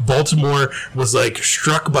division? Baltimore was like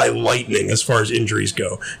struck by lightning as far as injuries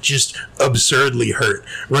go. Just absurdly hurt.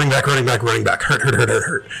 Running back. Hurt.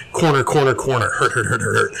 Corner.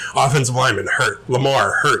 Hurt. Offensive lineman, hurt.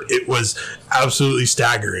 Lamar, hurt. It was absolutely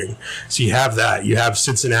staggering. So you have that. You have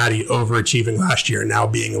Cincinnati overachieving last year, now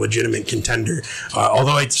being a legitimate contender.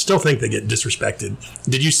 Although I still think they get disrespected.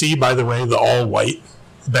 Did you see, by the way, the all-white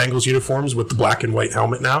Bengals uniforms with the black and white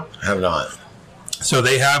helmet now? I have not. So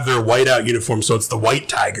they have their white-out uniform, so it's the white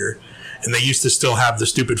tiger, and they used to still have the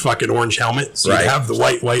stupid fucking orange helmet. So you have the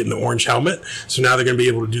white, and the orange helmet. So now they're going to be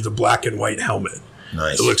able to do the black and white helmet.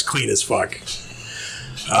 Nice. It looks clean as fuck.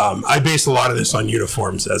 I base a lot of this on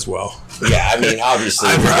uniforms as well. Yeah, I mean, obviously,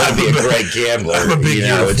 you're going to be a great gambler. I'm a big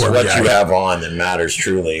uniform it's what guy. you have on that matters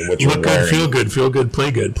truly. What you're Look wearing. good, feel good,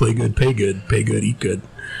 play good, pay good, eat good.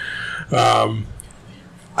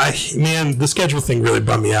 The schedule thing really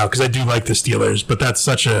bummed me out because I do like the Steelers, but that's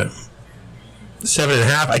such a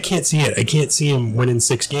 7.5. I can't see it. I can't see him winning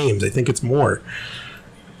 6 games. I think it's more.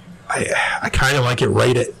 I kind of like it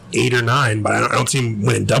right at 8 or 9, but I don't see him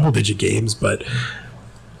winning double-digit games. But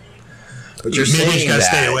you're maybe I just gotta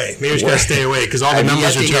stay away. Maybe I just gotta stay away because all the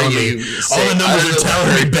numbers are telling me. All the numbers are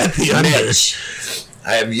telling me bet the under.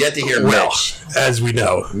 I have yet to hear Mitch, as we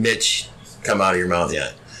know, come out of your mouth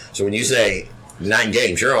yet. So when you say 9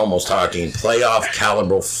 games, you're almost talking playoff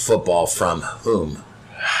caliber football from whom?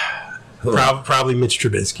 Probably Mitch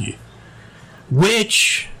Trubisky.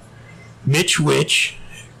 Mitch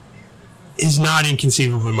is not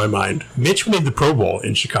inconceivable in my mind. Mitch made the Pro Bowl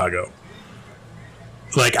in Chicago.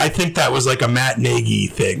 Like, I think that was like a Matt Nagy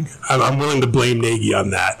thing. I'm willing to blame Nagy on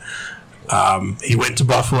that. He went to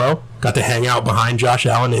Buffalo, got to hang out behind Josh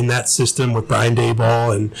Allen in that system with Brian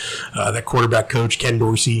Daboll and that quarterback coach, Ken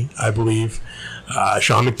Dorsey, I believe.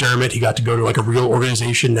 Sean McDermott, he got to go to like a real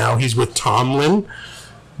organization. Now he's with Tomlin,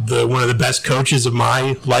 one of the best coaches of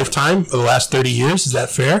my lifetime of the last 30 years. Is that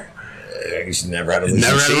fair? He's never had a losing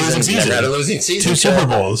season. Never had a losing season. 2 Super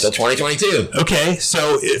Bowls. Until 2022. Okay,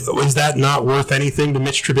 so is that not worth anything to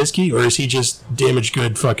Mitch Trubisky, or is he just damaged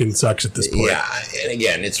good fucking sucks at this point? Yeah, and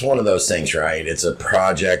again, it's one of those things, right? It's a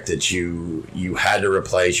project that you had to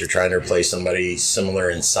replace. You're trying to replace somebody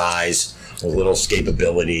similar in size, with a little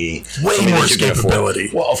escapability. Way more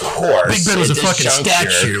escapability. Well, of course. Big Ben was a fucking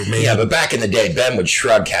statue, man. Yeah, but back in the day, Ben would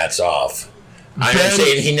shrug cats off. I'm not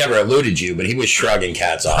saying he never eluded you, but he was shrugging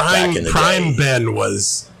cats off back in the day. Prime Ben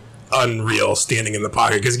was unreal standing in the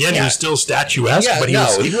pocket. Because, again, he was still statuesque. Yeah, but he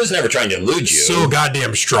was never trying to elude you. So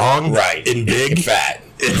goddamn strong. Right. And big. And fat.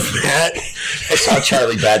 I saw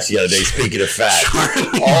Charlie Batts the other day, speaking of fat.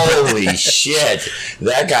 Holy shit.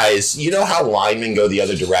 That guy is... You know how linemen go the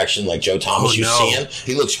other direction, like Joe Thomas? See him?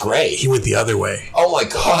 He looks great. He went the other way. Oh, my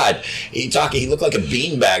God. He looked like a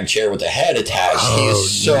beanbag chair with a head attached. He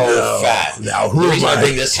is so fat. Now, the reason I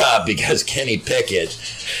bring this up, because Kenny Pickett...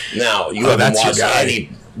 Now, you haven't watched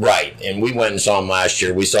any... Right, and we went and saw him last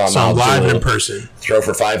year. We saw him out live in person. Throw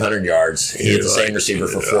for 500 yards. He hit the same receiver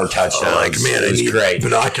for 4 touchdowns. Man, it was great.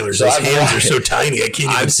 Binoculars. His hands are so tiny. I can't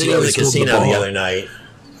even see him. I'm sitting in the casino the other night.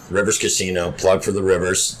 Rivers Casino. Plug for the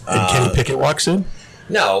Rivers. And Kenny Pickett walks in?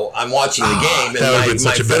 No, I'm watching the game. And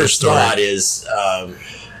my first thought is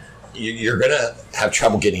you're going to have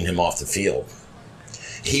trouble getting him off the field.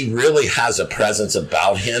 He really has a presence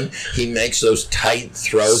about him. He makes those tight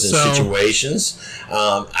throws in situations.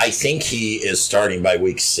 I think he is starting by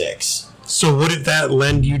week 6. So wouldn't that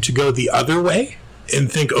lend you to go the other way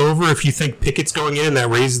and think over if you think Pickett's going in and that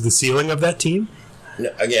raises the ceiling of that team?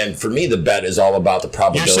 Again, for me, the bet is all about the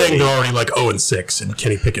probability. You're saying they're already like 0-6 and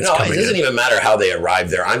Kenny Pickett's coming in. No, it doesn't even matter how they arrive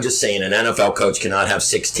there. I'm just saying an NFL coach cannot have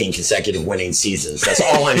 16 consecutive winning seasons. That's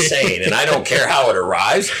all I'm saying. And I don't care how it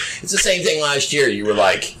arrives. It's the same thing last year. You were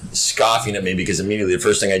like, scoffing at me because immediately the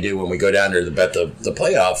first thing I do when we go down there to bet the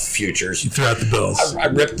playoff futures, you throw out the Bills. I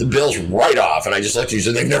ripped the Bills right off, and I just looked at you and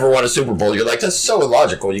said, they've never won a Super Bowl. You're like, that's so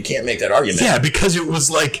illogical. You can't make that argument. Yeah, because it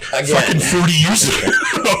was like fucking 40 years ago.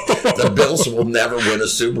 The Bills will never win a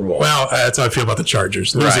Super Bowl. Well, that's how I feel about the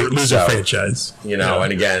Chargers. Loser franchise.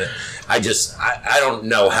 And again, I don't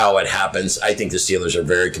know how it happens. I think the Steelers are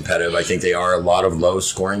very competitive. I think they are a lot of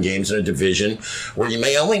low-scoring games in a division where you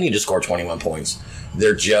may only need to score 21 points.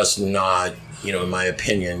 They're just not, in my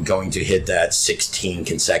opinion, going to hit that 16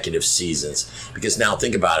 consecutive seasons. Because now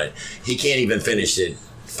think about it. He can't even finish at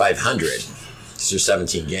 500. There's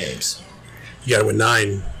 17 games. You got to win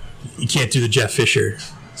 9. You can't do the Jeff Fisher.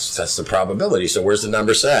 So that's the probability. So where's the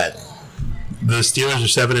number set? The Steelers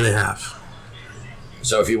are 7.5.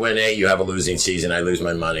 So if you win 8, you have a losing season. I lose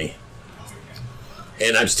my money.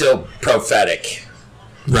 And I'm still prophetic.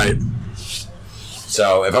 Right.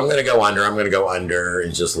 So if I'm going to go under, I'm going to go under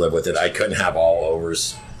and just live with it. I couldn't have all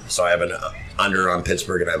overs. So I have an under on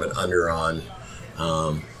Pittsburgh and I have an under on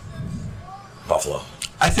Buffalo.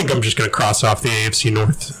 I think I'm just going to cross off the AFC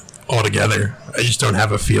North altogether. I just don't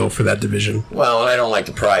have a feel for that division. Well, and I don't like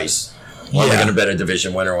the price. Why am I going to bet a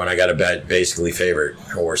division winner when I got to bet basically favorite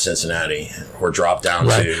or Cincinnati or drop down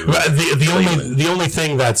to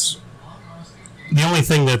the only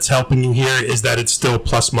thing that's helping you here is that it's still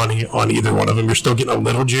plus money on either one of them. You're still getting a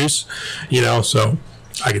little juice, so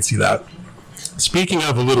I can see that. Speaking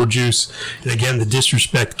of a little juice, and again, the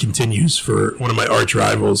disrespect continues for one of my arch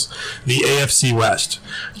rivals, the AFC West.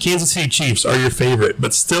 Kansas City Chiefs are your favorite,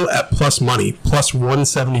 but still at plus money, plus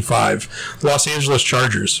 175. Los Angeles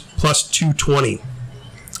Chargers, plus 220.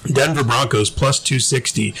 Denver Broncos, plus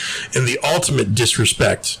 260. And the ultimate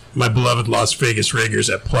disrespect, my beloved Las Vegas Raiders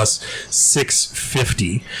at plus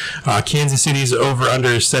 650. Kansas City's over-under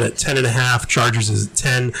is set at 10.5. Chargers is at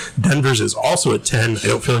 10. Denver's is also at 10. I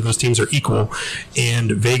don't feel like those teams are equal.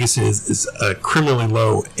 And Vegas is a criminally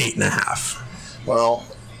low 8.5. Well,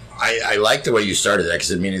 I like the way you started that because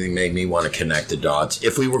it immediately made me want to connect the dots.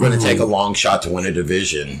 If we were going to take a long shot to win a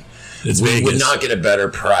division, we would not get a better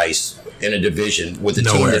price in a division with a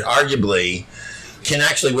team that arguably can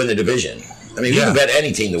actually win the division. I mean, you can bet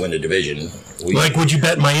any team to win the division. Would you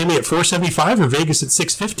bet Miami at 475 or Vegas at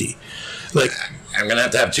 650? I'm going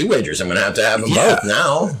to have 2 wagers. I'm going to have them both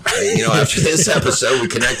now. After this episode, we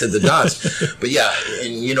connected the dots. But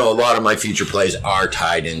and a lot of my future plays are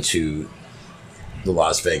tied into the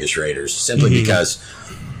Las Vegas Raiders simply because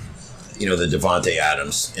the Devontae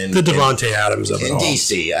Adams. And Devontae Adams of it all. In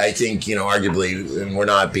DC, I think, arguably, and we're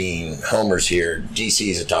not being homers here, DC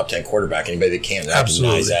is a top 10 quarterback. Anybody that can't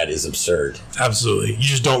recognize that is absurd. Absolutely. You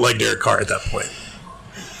just don't like Derek Carr at that point.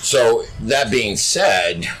 So, that being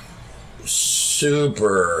said,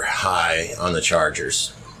 super high on the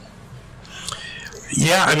Chargers.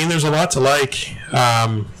 Yeah, I mean, there's a lot to like.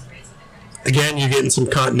 Again, you're getting some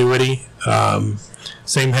continuity.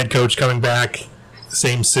 Same head coach coming back.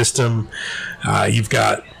 Same system. You've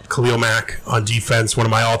got Khalil Mack on defense, one of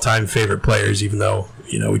my all-time favorite players, even though,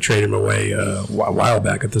 we traded him away a while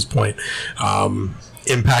back at this point.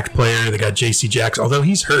 Impact player. They got J.C. Jackson. Although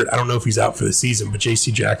he's hurt. I don't know if he's out for the season, but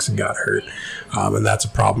J.C. Jackson got hurt, and that's a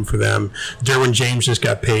problem for them. Derwin James just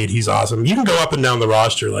got paid. He's awesome. You can go up and down the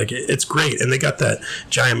roster. It's great. And they got that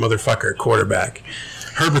giant motherfucker at quarterback.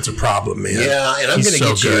 Herbert's a problem, man. Yeah, and I'm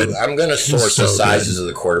going to source the sizes of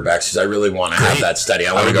the quarterbacks because I really want to have that study.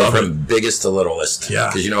 I want to go from biggest to littlest. Yeah.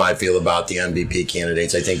 Because how I feel about the MVP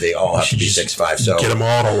candidates. I think they all have to be 6'5". So get them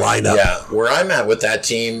all to line up. Yeah, where I'm at with that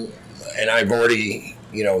team, and I've already,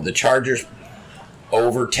 the Chargers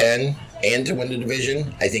over 10 and to win the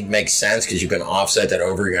division, I think makes sense because you can offset that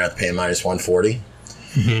over. You're going to have to pay a minus 140.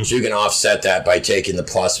 Mm-hmm. So you can offset that by taking the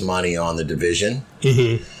plus money on the division.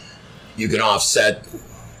 Mm-hmm. You can offset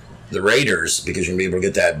the Raiders because you're going to be able to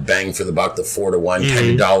get that bang for the buck, the 4-to-1 kind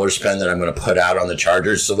of dollar spend that I'm going to put out on the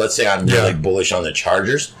Chargers. So let's say I'm really bullish on the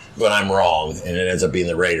Chargers, but I'm wrong, and it ends up being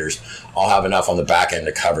the Raiders. I'll have enough on the back end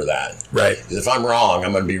to cover that. Right. Because if I'm wrong,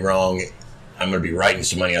 I'm going to be wrong. I'm going to be right in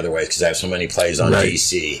so many other ways because I have so many plays on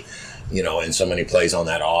DC, and so many plays on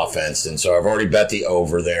that offense. And so I've already bet the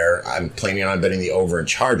over there. I'm planning on betting the over in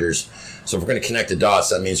Chargers. So if we're going to connect the dots,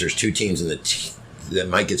 that means there's 2 teams in that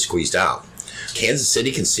might get squeezed out. Kansas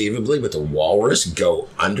City conceivably with the Walrus go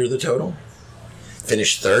under the total,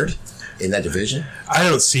 finish 3rd in that division. I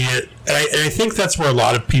don't see it, and I think that's where a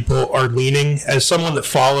lot of people are leaning. As someone that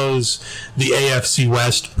follows the AFC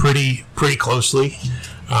West pretty closely,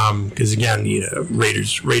 because again,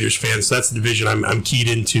 Raiders fans, so that's the division I'm keyed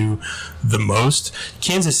into the most.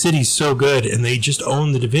 Kansas City's so good, and they just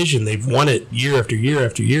own the division. They've won it year after year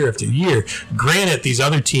after year after year. Granted, these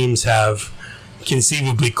other teams have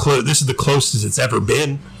conceivably close. This is the closest it's ever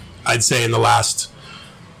been, I'd say, in the last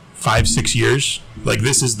 5-6 years. Like,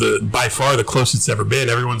 this is by far the closest it's ever been.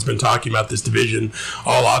 Everyone's been talking about this division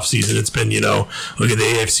all offseason. It's been, look at the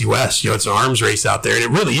AFC West. It's an arms race out there, and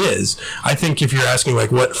it really is. I think if you're asking,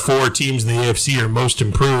 like, what 4 teams in the AFC are most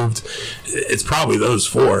improved, it's probably those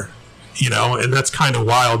 4. And that's kind of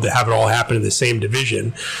wild to have it all happen in the same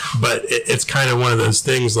division. But it's kind of one of those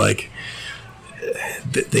things, like,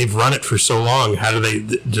 they've run it for so long. How do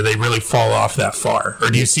they really fall off that far? Or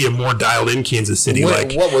do you see a more dialed in Kansas City?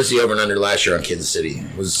 What was the over and under last year on Kansas City?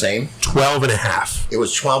 Was it the same? 12.5. It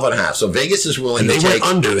was 12.5. So Vegas is willing to take... They went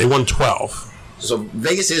under. They won 12. So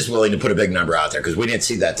Vegas is willing to put a big number out there because we didn't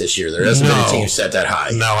see that this year. There hasn't been a team set that high.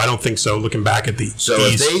 No, I don't think so. Looking back at the So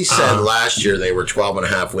if they said last year they were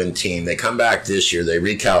 12.5 win team, they come back this year, they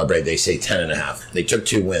recalibrate, they say 10.5. They took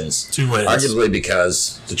 2 wins. 2 wins. Arguably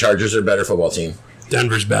because the Chargers are a better football team.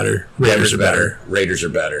 Denver's better. Raiders are better. Raiders are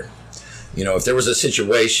better. If there was a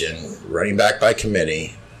situation, running back by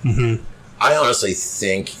committee, I honestly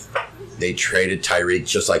think they traded Tyreek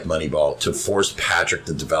just like Moneyball to force Patrick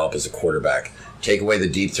to develop as a quarterback. Take away the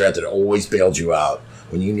deep threat that always bailed you out.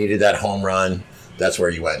 When you needed that home run, that's where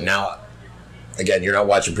you went. Now, again, you're not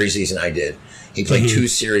watching preseason. I did. He played 2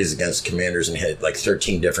 series against Commanders and hit like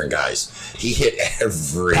 13 different guys. He hit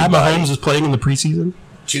everybody. Pat Mahomes was playing in the preseason?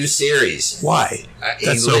 2 series. Why?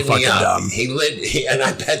 That's so fucking dumb. And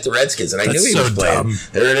I bet the Redskins, and I knew he was playing. Dumb.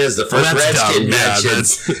 There it is, the first Redskin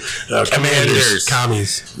mention. Commanders.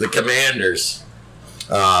 Commies. The Commanders.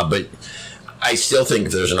 But I still think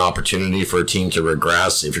if there's an opportunity for a team to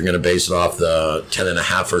regress, if you're going to base it off the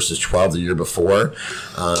 10.5 versus 12 the year before,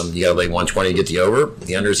 you got to lay 120 to get the over.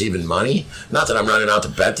 The under's even money. Not that I'm running out to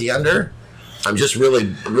bet the under. I'm just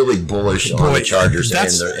really, really bullish on the Chargers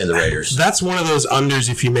and the Raiders. That's one of those unders.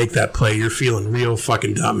 If you make that play, you're feeling real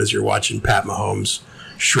fucking dumb as you're watching Pat Mahomes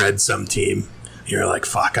shred some team. You're like,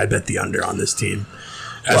 fuck, I bet the under on this team.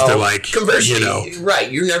 They're like, conversely,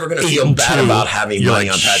 right? You're never going to feel bad about having money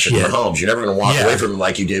on Patrick Mahomes. You're never going to walk away from him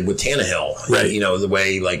like you did with Tannehill. Right. The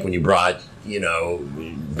way, like, when you brought,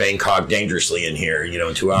 Bangkok dangerously in here,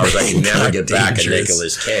 in 2 hours I can never get back at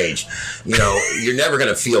Nicolas Cage. You're never going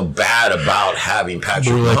to feel bad about having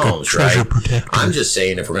Patrick Mahomes, right? Protector. I'm just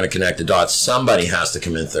saying, if we're going to connect the dots, somebody has to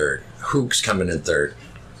come in third. Who's coming in third?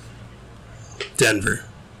 Denver.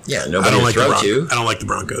 Yeah, nobody to throw to. I don't like the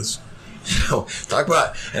Broncos. Talk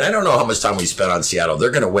about, and I don't know how much time we spent on Seattle.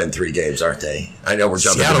 They're going to win 3 games, aren't they? I know we're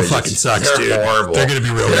jumping. Seattle fucking sucks, dude. They're horrible. They're going to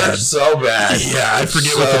be real bad. They're so bad. Yeah, I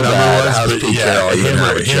forget what the number was, but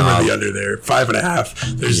hammer the under there.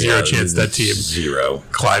 5.5. There's zero chance that team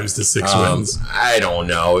climbs to 6 wins. I don't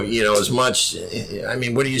know. As much. I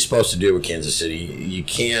mean, what are you supposed to do with Kansas City? You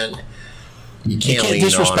can't lean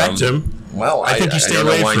disrespect on them. him. Well, I think you stay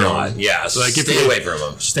away from him. Yeah, stay away from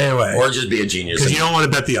him. Stay away. Or just be a genius. Because you don't want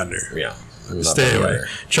to bet the under. Yeah. Stay away.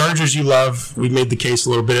 Chargers you love. We made the case a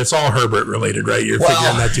little bit. It's all Herbert related, right? You're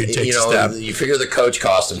figuring that dude takes a step. You figure the coach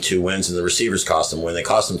cost him 2 wins and the receivers cost him 1. They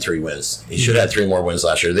cost him 3 wins. He should have had 3 more wins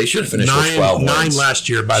last year. They should have finished with 12 wins. 9 last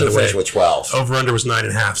year, by the way. Finished with 12. Over-under was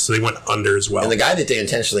 9.5, so they went under as well. And the guy that they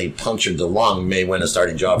intentionally punctured the lung may win a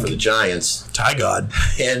starting job for the Giants. Ty God.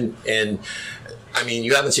 And I mean,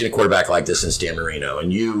 you haven't seen a quarterback like this since Dan Marino,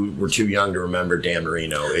 and you were too young to remember Dan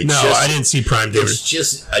Marino. I didn't see prime Dan. It's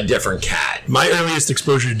just a different cat. My earliest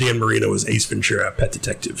exposure to Dan Marino was Ace Ventura, Pet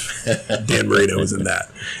Detective. Dan Marino was in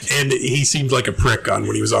that. And he seemed like a prick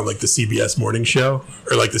when he was on, like, the CBS morning show,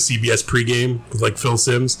 or, like, the CBS pregame with, like, Phil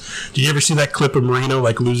Simms. Did you ever see that clip of Marino,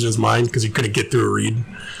 like, losing his mind because he couldn't get through a read?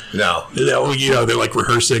 No. They're like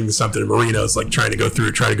rehearsing something, and Marino's like trying to go through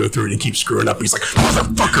it, and he keeps screwing up. He's like,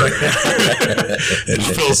 motherfucker. And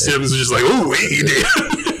Phil Simms is just like, ooh, dude.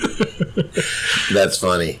 That's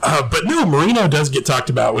funny. But no, Marino does get talked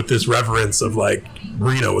about with this reverence of, like,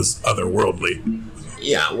 Marino is otherworldly.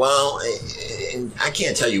 Yeah, well, I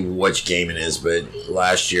can't tell you which game it is, but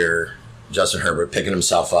last year, Justin Herbert picking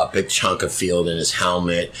himself up, big chunk of field in his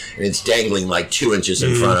helmet, and it's dangling like 2 inches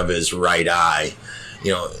in front of his right eye.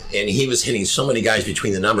 And he was hitting so many guys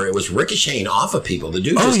between the number. It was ricocheting off of people. The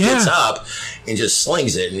dude just gets up and just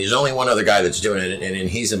slings it. And there's only one other guy that's doing it, and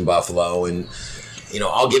he's in Buffalo. And,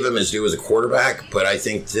 I'll give him his due as a quarterback, but I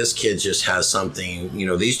think this kid just has something.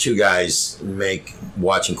 These 2 guys make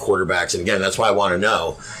watching quarterbacks. And, again, that's why I want to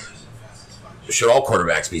know, should all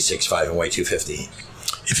quarterbacks be 6'5" and weigh 250?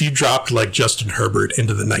 If you dropped, like, Justin Herbert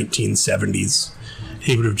into the 1970s,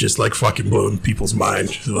 he would have just like fucking blown people's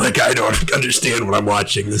mind. Like, I don't understand what I'm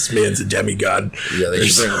watching. This man's a demigod. Yeah, they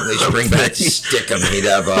should bring back Stickum. He'd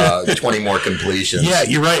have 20 more completions. Yeah,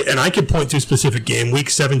 you're right. And I could point to a specific game, Week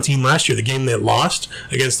 17 last year, the game they lost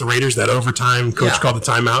against the Raiders, that overtime, coach called the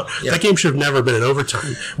timeout. Yeah. That game should have never been an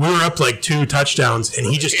overtime. We were up like 2 touchdowns, and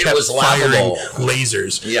he just kept firing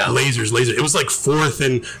lasers. Yeah. Lasers. It was like 4th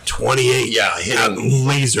and 28. Yeah, hitting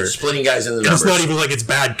laser. Splitting guys in the numbers. It's not even like it's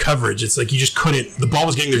bad coverage. It's like you just couldn't. The ball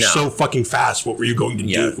was getting there so fucking fast. What were you going to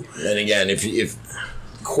do? And again, if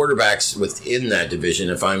quarterbacks within that division,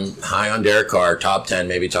 if I'm high on Derek Carr, top 10,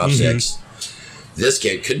 maybe top 6, this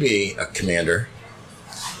kid could be a commander.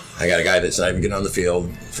 I got a guy that's not even getting on the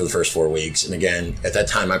field for the first 4 weeks. And again, at that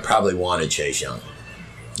time, I probably wanted Chase Young.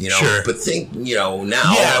 But think, now.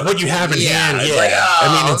 Yeah, what you have in hand. It's like,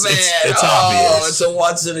 I mean, it's obvious. It's a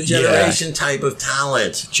once in a generation type of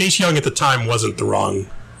talent. Chase Young at the time wasn't the wrong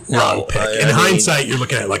pick. In hindsight, you're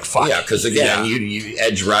looking at like 5. Yeah, because again, you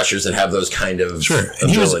edge rushers that have those kind of and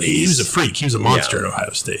abilities. He was a freak. He was a monster at Ohio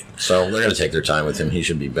State. So they're going to take their time with him. He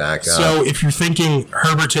should be back. So if you're thinking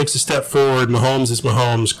Herbert takes a step forward, Mahomes is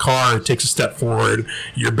Mahomes, Carr takes a step forward,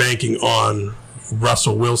 you're banking on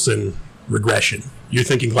Russell Wilson regression. You're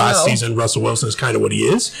thinking last season Russell Wilson is kind of what he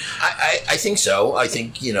is? I think so. I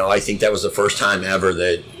think that was the first time ever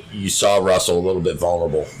that you saw Russell a little bit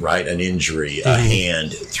vulnerable, right? An injury, a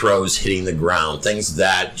hand, throws hitting the ground, things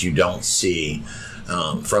that you don't see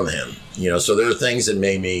from him. So there are things that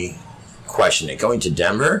made me question it. Going to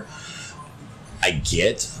Denver, I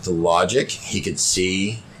get the logic. He could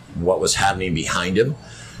see what was happening behind him.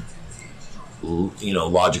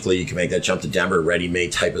 Logically, you can make that jump to Denver,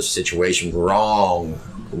 ready-made type of situation. Wrong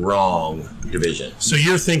division. So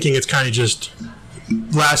you're thinking it's kind of just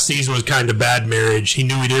last season was kind of bad marriage. He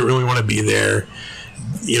knew he didn't really want to be there.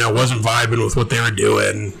 Wasn't vibing with what they were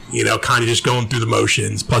doing. Kind of just going through the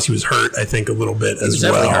motions. Plus, he was hurt, I think, a little bit as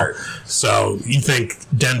well. Hurt. So you think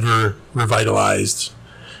Denver revitalized?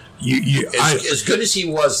 As good as he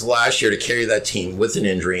was last year to carry that team with an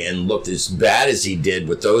injury and looked as bad as he did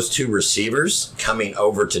with those 2 receivers coming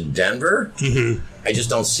over to Denver, I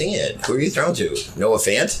just don't see it. Who are you throwing to? Noah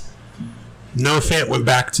Fant? Noah Fant went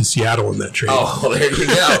back to Seattle in that trade. Oh, there you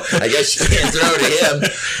go. I guess you can't throw to him.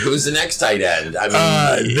 Who's the next tight end?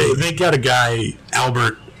 I mean, they got a guy,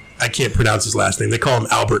 Albert. I can't pronounce his last name. They call him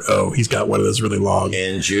Albert O. He's got one of those really long.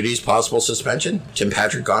 And Judy's possible suspension. Tim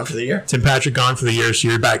Patrick gone for the year. So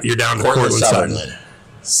you're back. You're down to Cortland Sutherland.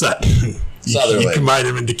 Sutherland. You combine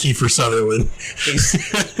him into Kiefer Sutherland.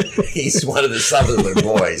 He's one of the Sutherland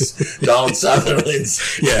boys. Donald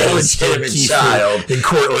Sutherland's illegitimate child in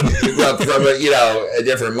Cortland from a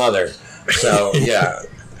different mother. So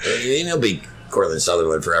he'll be Cortland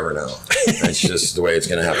Sutherland forever now. That's just the way it's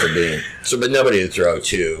going to have to be. So, but nobody to throw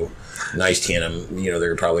to. Nice tandem.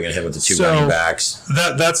 They're probably going to hit with the 2 running backs.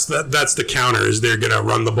 That's the counter is they're going to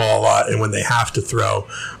run the ball a lot, and when they have to throw,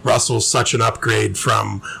 Russell's such an upgrade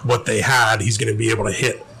from what they had. He's going to be able to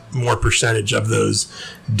hit more percentage of those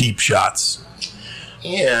deep shots.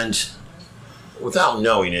 And without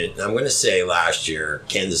knowing it, I'm going to say last year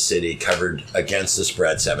Kansas City covered against the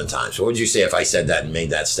spread 7 times. What would you say if I said that and made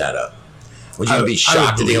that stat up? Would you be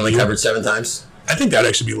shocked that they only covered 7 times? I think that'd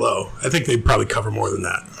actually be low. I think they'd probably cover more than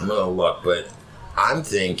that. I'm going to look, but I'm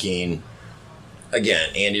thinking, again,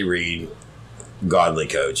 Andy Reid, godly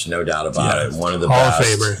coach, no doubt about it. One of the best. Hall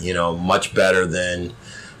of Famer. Much better than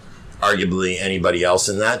arguably anybody else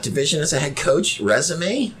in that division as a head coach.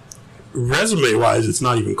 Resume-wise, it's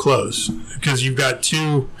not even close because you've got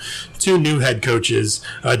two new head coaches.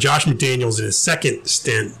 Josh McDaniels in his second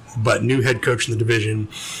stint, but new head coach in the division,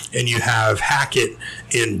 and you have Hackett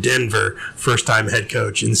in Denver, first-time head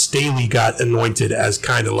coach, and Staley got anointed as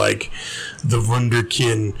kind of like the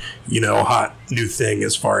wunderkind, hot new thing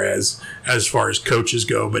as far as coaches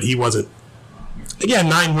go, but he wasn't. Again,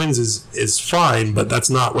 9 wins is fine, but that's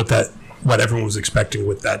not what everyone was expecting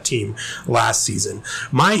with that team last season.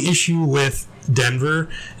 My issue with Denver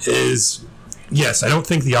is, yes, I don't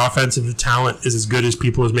think the offensive talent is as good as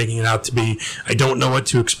people are making it out to be. I don't know what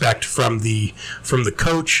to expect from the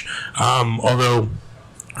coach, although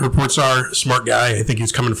reports are smart guy. I think he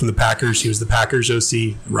was coming from the Packers. He was the Packers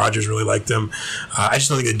OC. Rodgers really liked him. I just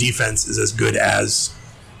don't think the defense is as good as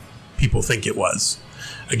people think it was.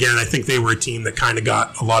 Again, I think they were a team that kind of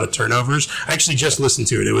got a lot of turnovers. I actually just listened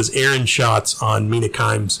to it. It was Aaron Schatz on Mina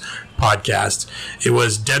Kimes' podcast. It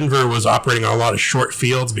was Denver was operating on a lot of short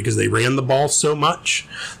fields because they ran the ball so much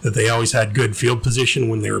that they always had good field position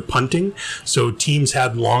when they were punting. So teams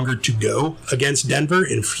had longer to go against Denver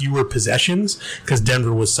in fewer possessions because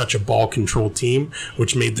Denver was such a ball control team,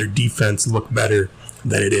 which made their defense look better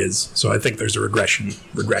than it is. So I think there's a regression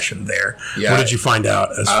there. Yeah. What did you find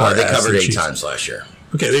out as far as they covered the 8 Chiefs? times last year?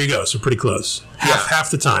 Okay, there you go. So pretty close.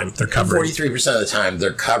 Half the time they're covering. 43% of the time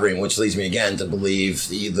they're covering, which leads me again to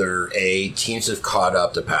believe either A, teams have caught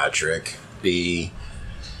up to Patrick, B,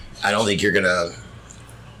 I don't think you're going to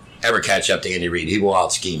ever catch up to Andy Reid. He will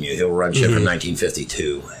out-scheme you. He'll run shit from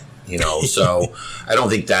 1952. So I don't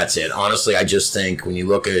think that's it. Honestly, I just think when you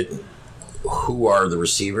look at who are the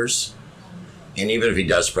receivers, and even if he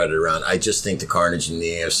does spread it around, I just think the carnage in the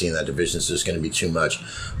AFC in that division is just going to be too much.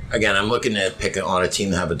 Again, I'm looking at picking on a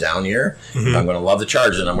team to have a down year. Mm-hmm. I'm going to love the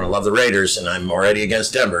Chargers and I'm going to love the Raiders, and I'm already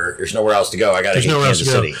against Denver. There's nowhere else to go. I got to hate Kansas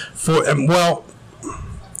City.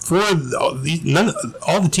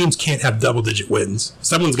 All the teams can't have double-digit wins.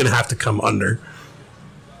 Someone's going to have to come under.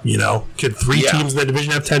 Could 3 teams in that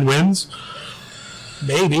division have 10 wins?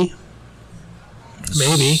 Maybe.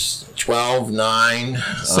 12, 9.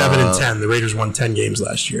 7 and 10. The Raiders won 10 games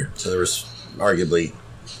last year. So there was arguably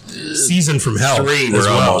season from hell. 3 were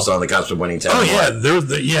almost on the cusp of winning 10. Oh,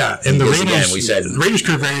 yeah. And the Raiders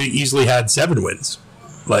could have very easily had 7 wins.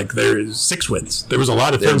 Like, there's 6 wins. There was a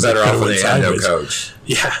lot of things that better off when they had no coach.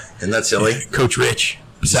 Yeah. Isn't that silly? Coach Rich.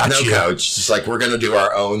 No coach. It's like, we're going to do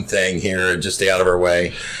our own thing here and just stay out of our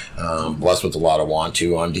way. Blessed with a lot of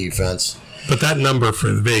want-to on defense. But that number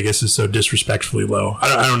for Vegas is so disrespectfully low.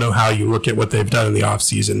 I don't know how you look at what they've done in the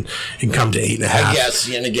offseason and come to 8.5. I guess,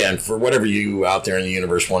 and again, for whatever you out there in the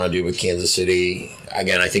universe want to do with Kansas City,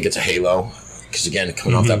 again, I think it's a halo. Because, again,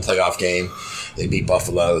 coming off that playoff game, they beat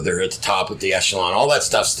Buffalo. They're at the top of the echelon. All that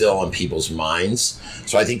stuff's still in people's minds.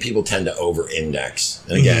 So I think people tend to over-index.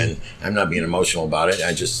 And, again, I'm not being emotional about it.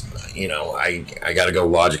 I just, I got to go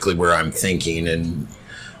logically where I'm thinking. And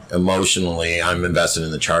emotionally, I'm invested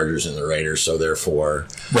in the Chargers and the Raiders. So, therefore,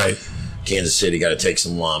 Kansas City got to take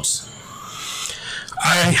some lumps.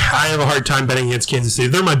 I have a hard time betting against Kansas City.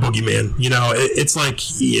 They're my boogeyman. It's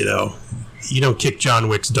like, you don't kick John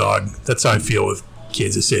Wick's dog. That's how I feel with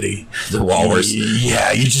Kansas City. The walrus.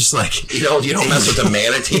 Yeah, you just like... You don't mess with the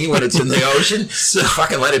manatee when it's in the ocean. So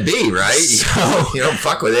fucking let it be, right? You don't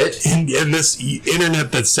fuck with it. In this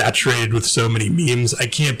internet that's saturated with so many memes, I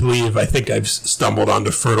can't believe I think I've stumbled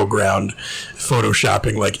onto fertile ground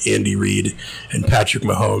photoshopping like Andy Reid and Patrick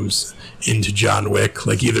Mahomes into John Wick,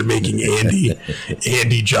 like either making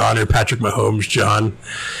Andy John or Patrick Mahomes John.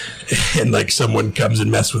 And like someone comes and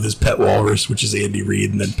messes with his pet walrus, which is Andy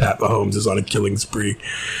Reid, and then Pat Mahomes is on a killing spree.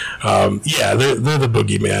 They're the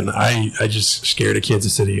boogeyman. I just scared of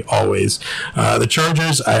Kansas City always. The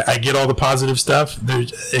Chargers, I get all the positive stuff.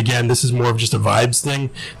 Again, this is more of just a vibes thing.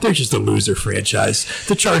 They're just a loser franchise.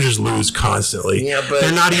 The Chargers lose constantly. Yeah, but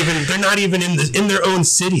they're not even in their own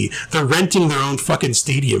city. They're renting their own fucking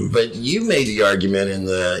stadium. But you made the argument in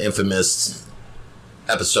the infamous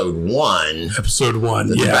Episode 1.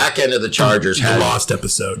 The back end of the Chargers had the lost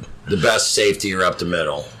episode. The best safety or up the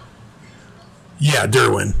middle. Yeah,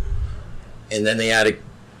 Derwin. And then they added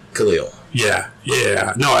Khalil. Yeah.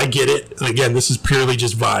 No, I get it. Again, this is purely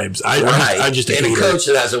just vibes. I'm just a hater. And a coach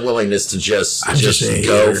that has a willingness to just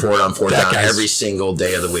go for it on 4th down every single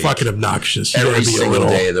day of the week. Fucking obnoxious. Every single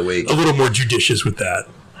day of the week. A little more judicious with that.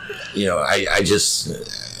 I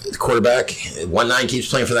just... The quarterback, 1-9 keeps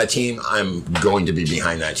playing for that team, I'm going to be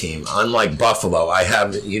behind that team. Unlike Buffalo,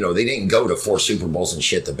 they didn't go to 4 Super Bowls and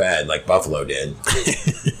shit the bed like Buffalo did.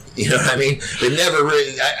 You know what I mean? They've never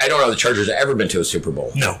really, I don't know if the Chargers have ever been to a Super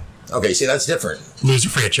Bowl. No. Okay, see, that's different. Loser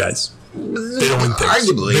franchise. They don't win things.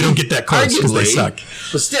 Arguably. They don't get that close because they suck.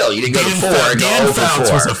 But still, you didn't go to 4 and go over 4. Dan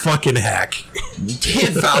Fouts was a fucking hack.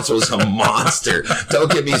 Dan Fouts was a monster.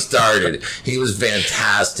 Don't get me started. He was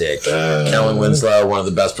fantastic. Kellen Winslow, one of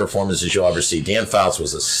the best performances you'll ever see. Dan Fouts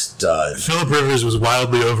was a stud. Phillip Rivers was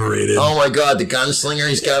wildly overrated. Oh my God, the gunslinger.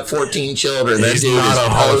 He's got 14 children. He's not a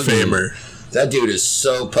Hall of Famer. That dude is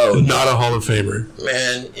so potent. Not a Hall of Famer.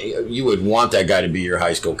 Man, you would want that guy to be your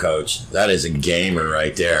high school coach. That is a gamer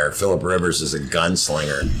right there. Phillip Rivers is a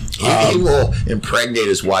gunslinger. He will impregnate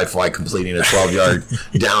his wife while completing a 12-yard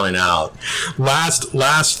down and out. Last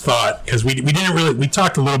thought, because we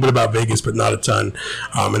talked a little bit about Vegas, but not a ton,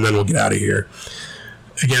 and then we'll get out of here.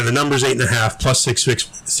 Again, the number's 8.5 plus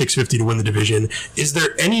 650 to win the division. Is there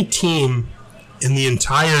any team in the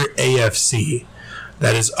entire AFC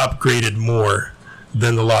that is upgraded more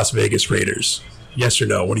than the Las Vegas Raiders? Yes or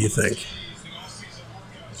no? What do you think?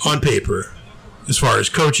 On paper, as far as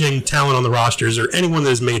coaching, talent on the rosters, or anyone that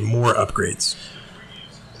has made more upgrades?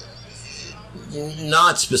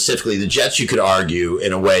 Not specifically. The Jets, you could argue,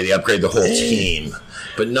 in a way, they upgrade the whole team,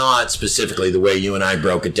 but not specifically the way you and I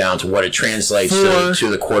broke it down to what it translates to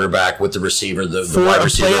the quarterback with the receiver, the wide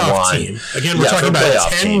receiver one. Team. Again, we're talking about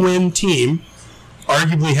a 10-win team.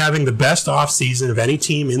 arguably having the best offseason of any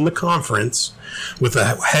team in the conference, with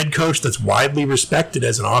a head coach that's widely respected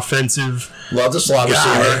as an offensive Love the slot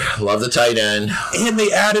receiver. Love the tight end. And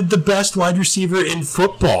they added the best wide receiver in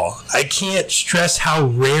football. I can't stress how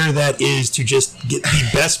rare that is to just get the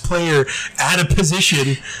best player at a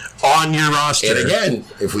position on your roster. And again,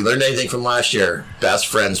 if we learned anything from last year, best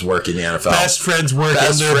friends work in the NFL. Best friends work.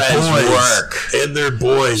 Best and friends boys. work. And their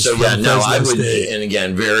boys. So, yeah, no, I would, State. and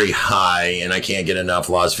again, very high, and I can't get enough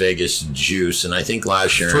Las Vegas juice. And I think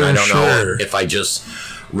last year, For and I don't sure. know if I just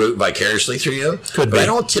root vicariously through you, Could but be. I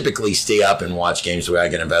don't typically stay up and watch games where I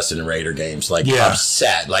get invested in Raider games. Like, Yeah.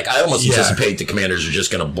 upset. Like, I almost Yeah. anticipate the Commanders are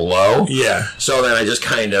just going to blow. Yeah. So then I just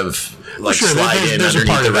kind of like Sure, slide in there's a underneath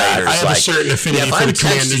part the of that. Raiders. I have like, a certain affinity if for I'm the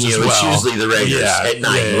Commanders texting you, as it's well. usually the Raiders Yeah, at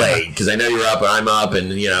night yeah. late because I know you're up and I'm up,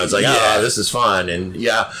 and it's like, Yeah. oh, this is fun. And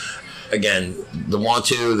yeah, again, the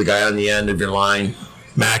the guy on the end of your line,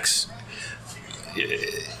 Max.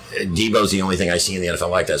 Debo's the only thing I see in the NFL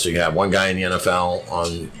like that. So you have one guy in the NFL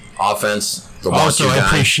on offense. Also, I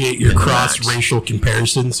appreciate your and the Max. cross-racial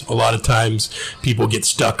comparisons. A lot of times people get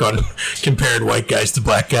stuck on comparing white guys to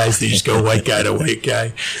black guys. They just go white guy to white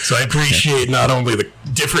guy. So I appreciate not only the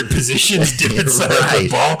different positions, different side of the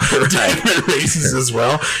Right. ball, Right. different races as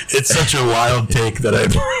well. It's such a wild take that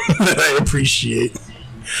I appreciate.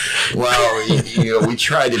 Well, we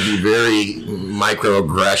try to be very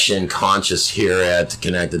microaggression conscious here at the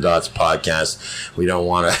Connect the Dots podcast. We don't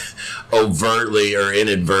want to overtly or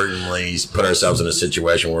inadvertently put ourselves in a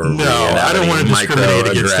situation where No, I don't want to discriminate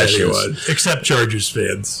against anyone except Chargers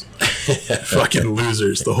fans. Fucking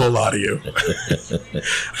losers, the whole lot of you.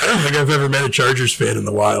 I don't think I've ever met a Chargers fan in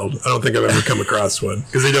the wild. I don't think I've ever come across one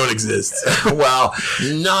because they don't exist. Well,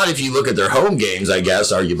 not if you look at their home games, I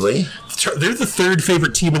guess, arguably. They're the third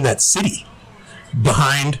favorite team in that city,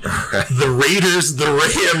 behind the Raiders, the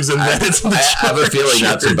Rams, and then it's the I have a feeling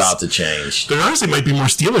that's Chargers. about to change. There honestly might be more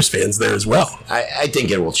Steelers fans there as well. I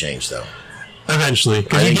think it will change, though. Eventually, I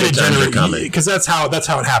because you think get a good times are generation. coming. Because that's how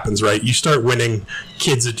it happens, right? You start winning,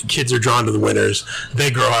 kids are drawn to the winners. They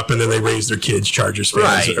grow up and then they raise their kids Chargers fans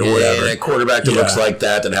Right, or whatever. and a quarterback that Yeah. looks like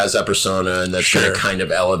that has that persona, and that's Sure. going to kind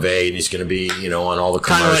of elevate, and he's going to be, on all the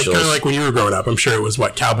Kind commercials. of like when you were growing up. I'm sure it was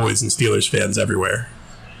Cowboys and Steelers fans everywhere.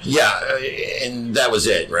 Yeah, and that was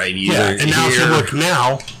it, right? Yeah, and now if you look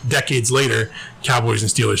now, decades later, Cowboys and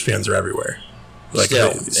Steelers fans are everywhere.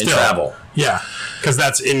 Still, in travel. Yeah, because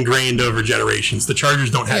that's ingrained over generations. The Chargers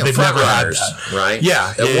don't have. They've front never had runners, that. right?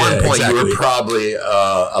 Yeah. At one point, you exactly. were probably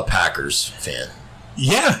a Packers fan.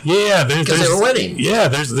 Yeah. Because they were winning. Yeah,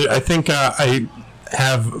 I think I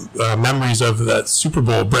have memories of that Super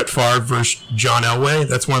Bowl, Brett Favre versus John Elway.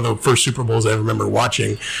 That's one of the first Super Bowls I remember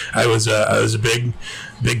watching. I was a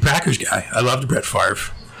big Packers guy. I loved Brett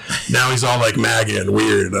Favre. Now he's all like MAGA and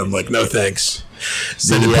weird. And I'm like, no thanks.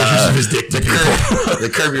 Sending pictures of his dick to people. The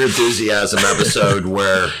Curb Your Enthusiasm episode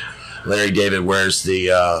where Larry David wears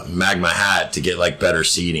the magma hat to get better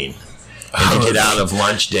seating. And to get out of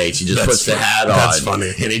lunch dates, he just puts the hat on. That's funny.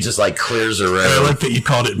 And he just clears the room. And I like that you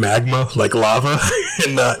called it magma, like lava,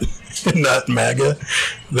 and not MAGA.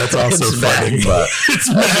 That's also It's funny. magma. It's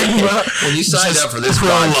magma. When you signed Just up for this pro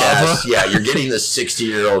podcast, lava. yeah, you're getting the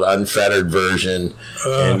 60-year-old unfettered version.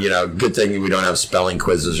 And, good thing we don't have spelling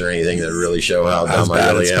quizzes or anything that really show how I was dumb I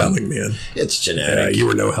bad really at am. spelling, man. It's Yeah, genetic. you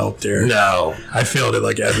were no help there. No. I failed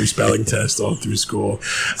at every spelling test all through school.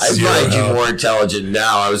 I Zero find you help. more intelligent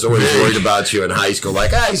now. I was always worried about you in high school.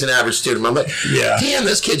 He's an average student. I'm like, Yeah. damn,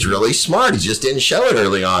 this kid's really smart. He just didn't show it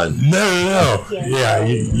early on. No. Yeah,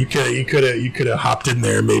 you could have hopped in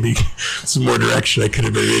there. Maybe some more direction. I could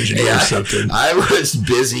have been an engineer or something. I was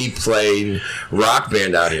busy playing rock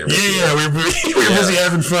band out here. Yeah, we were busy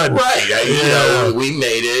having fun. Right. Yeah. We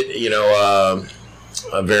made it,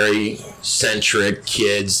 a very centric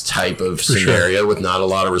kids type of scenario with not a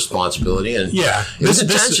lot of responsibility. And Yeah, it was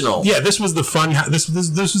intentional. This was the fun. This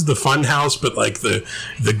was the fun house, but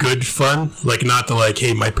the good fun, not the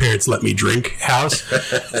hey, my parents let me drink house.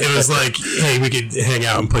 It was hey, we could hang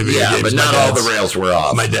out and play video games. But not all the rails were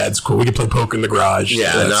off. My dad's cool. We could play poker in the garage.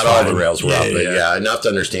 Yeah, That's not fine. all the rails were off, but yeah, enough to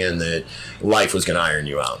understand that life was going to iron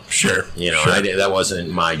you out. sure. Sure. That wasn't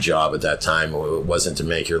my job at that time. It wasn't to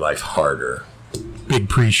make your life harder. Big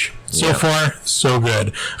preach. So far, so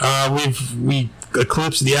good. We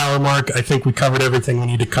eclipsed the hour mark. I think we covered everything we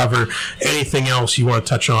need to cover. Anything else you want to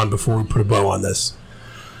touch on before we put a bow on this?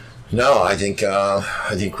 No, I think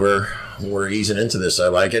we're easing into this. I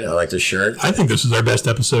like it. I like the shirt. I think this is our best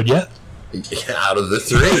episode yet. Out of the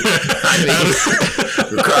three. I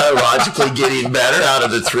mean, chronologically getting better out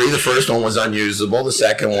of the three. The first one was unusable. The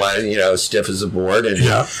second one, stiff as a board. And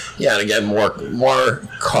and again, more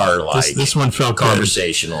car-like. This one felt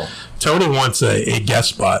conversational. Good. Tony wants a guest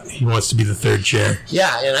spot. He wants to be the third chair.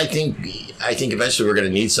 Yeah, and I think eventually we're going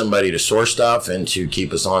to need somebody to source stuff and to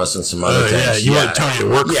keep us honest on some other things. You want Tony to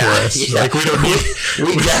work for us. Yeah. Like we don't need.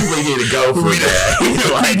 We definitely need to go for that. We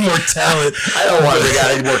need more talent. I don't want we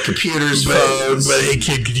got any more computers, phones. But hey,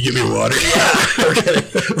 kid, could you get me water?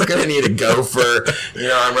 Yeah, we're gonna need a gopher.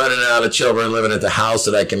 I'm running out of children living at the house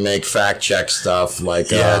that I can make fact check stuff like.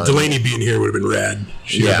 Delaney being here would have been rad.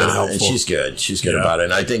 She'd have been helpful. And she's good. She's good about it.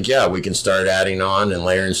 And I think we can start adding on and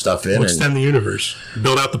layering stuff in. We'll extend the universe.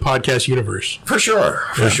 Build out the podcast universe. For sure.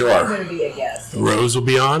 I'm going to be a guest. Rose will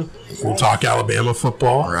be on. We'll talk Alabama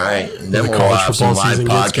football. Right. And then we'll have some live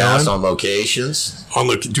podcasts on locations.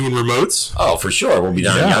 Doing remotes? Oh, for sure. We'll be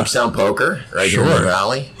down in Youngstown Poker here in the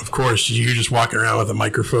Valley. Of course. You're just walking around with a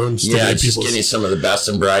microphone. Just getting some of the best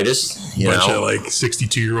and brightest. Bunch of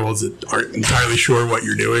 62-year-olds that aren't entirely sure what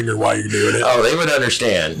you're doing or why you're doing it. Oh, they would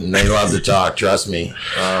understand. And they love to talk, trust me.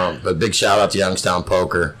 But big shout out to Youngstown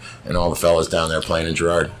Poker and all the fellas down there playing in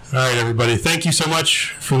Girard. All right, everybody. Thank you so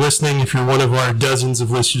much for listening. If you're one of our dozens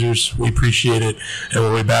of listeners, we appreciate it. And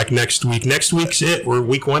we'll be back next week. Next week's it. We're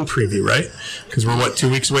week 1 preview, right? Because we're,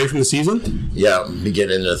 2 weeks away from the season? Yeah, be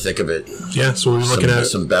getting into the thick of it. Yeah, so we're looking at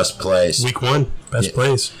some best plays. Week 1, best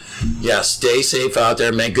plays. Yeah, stay safe out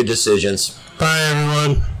there. Make good decisions. Bye,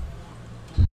 everyone.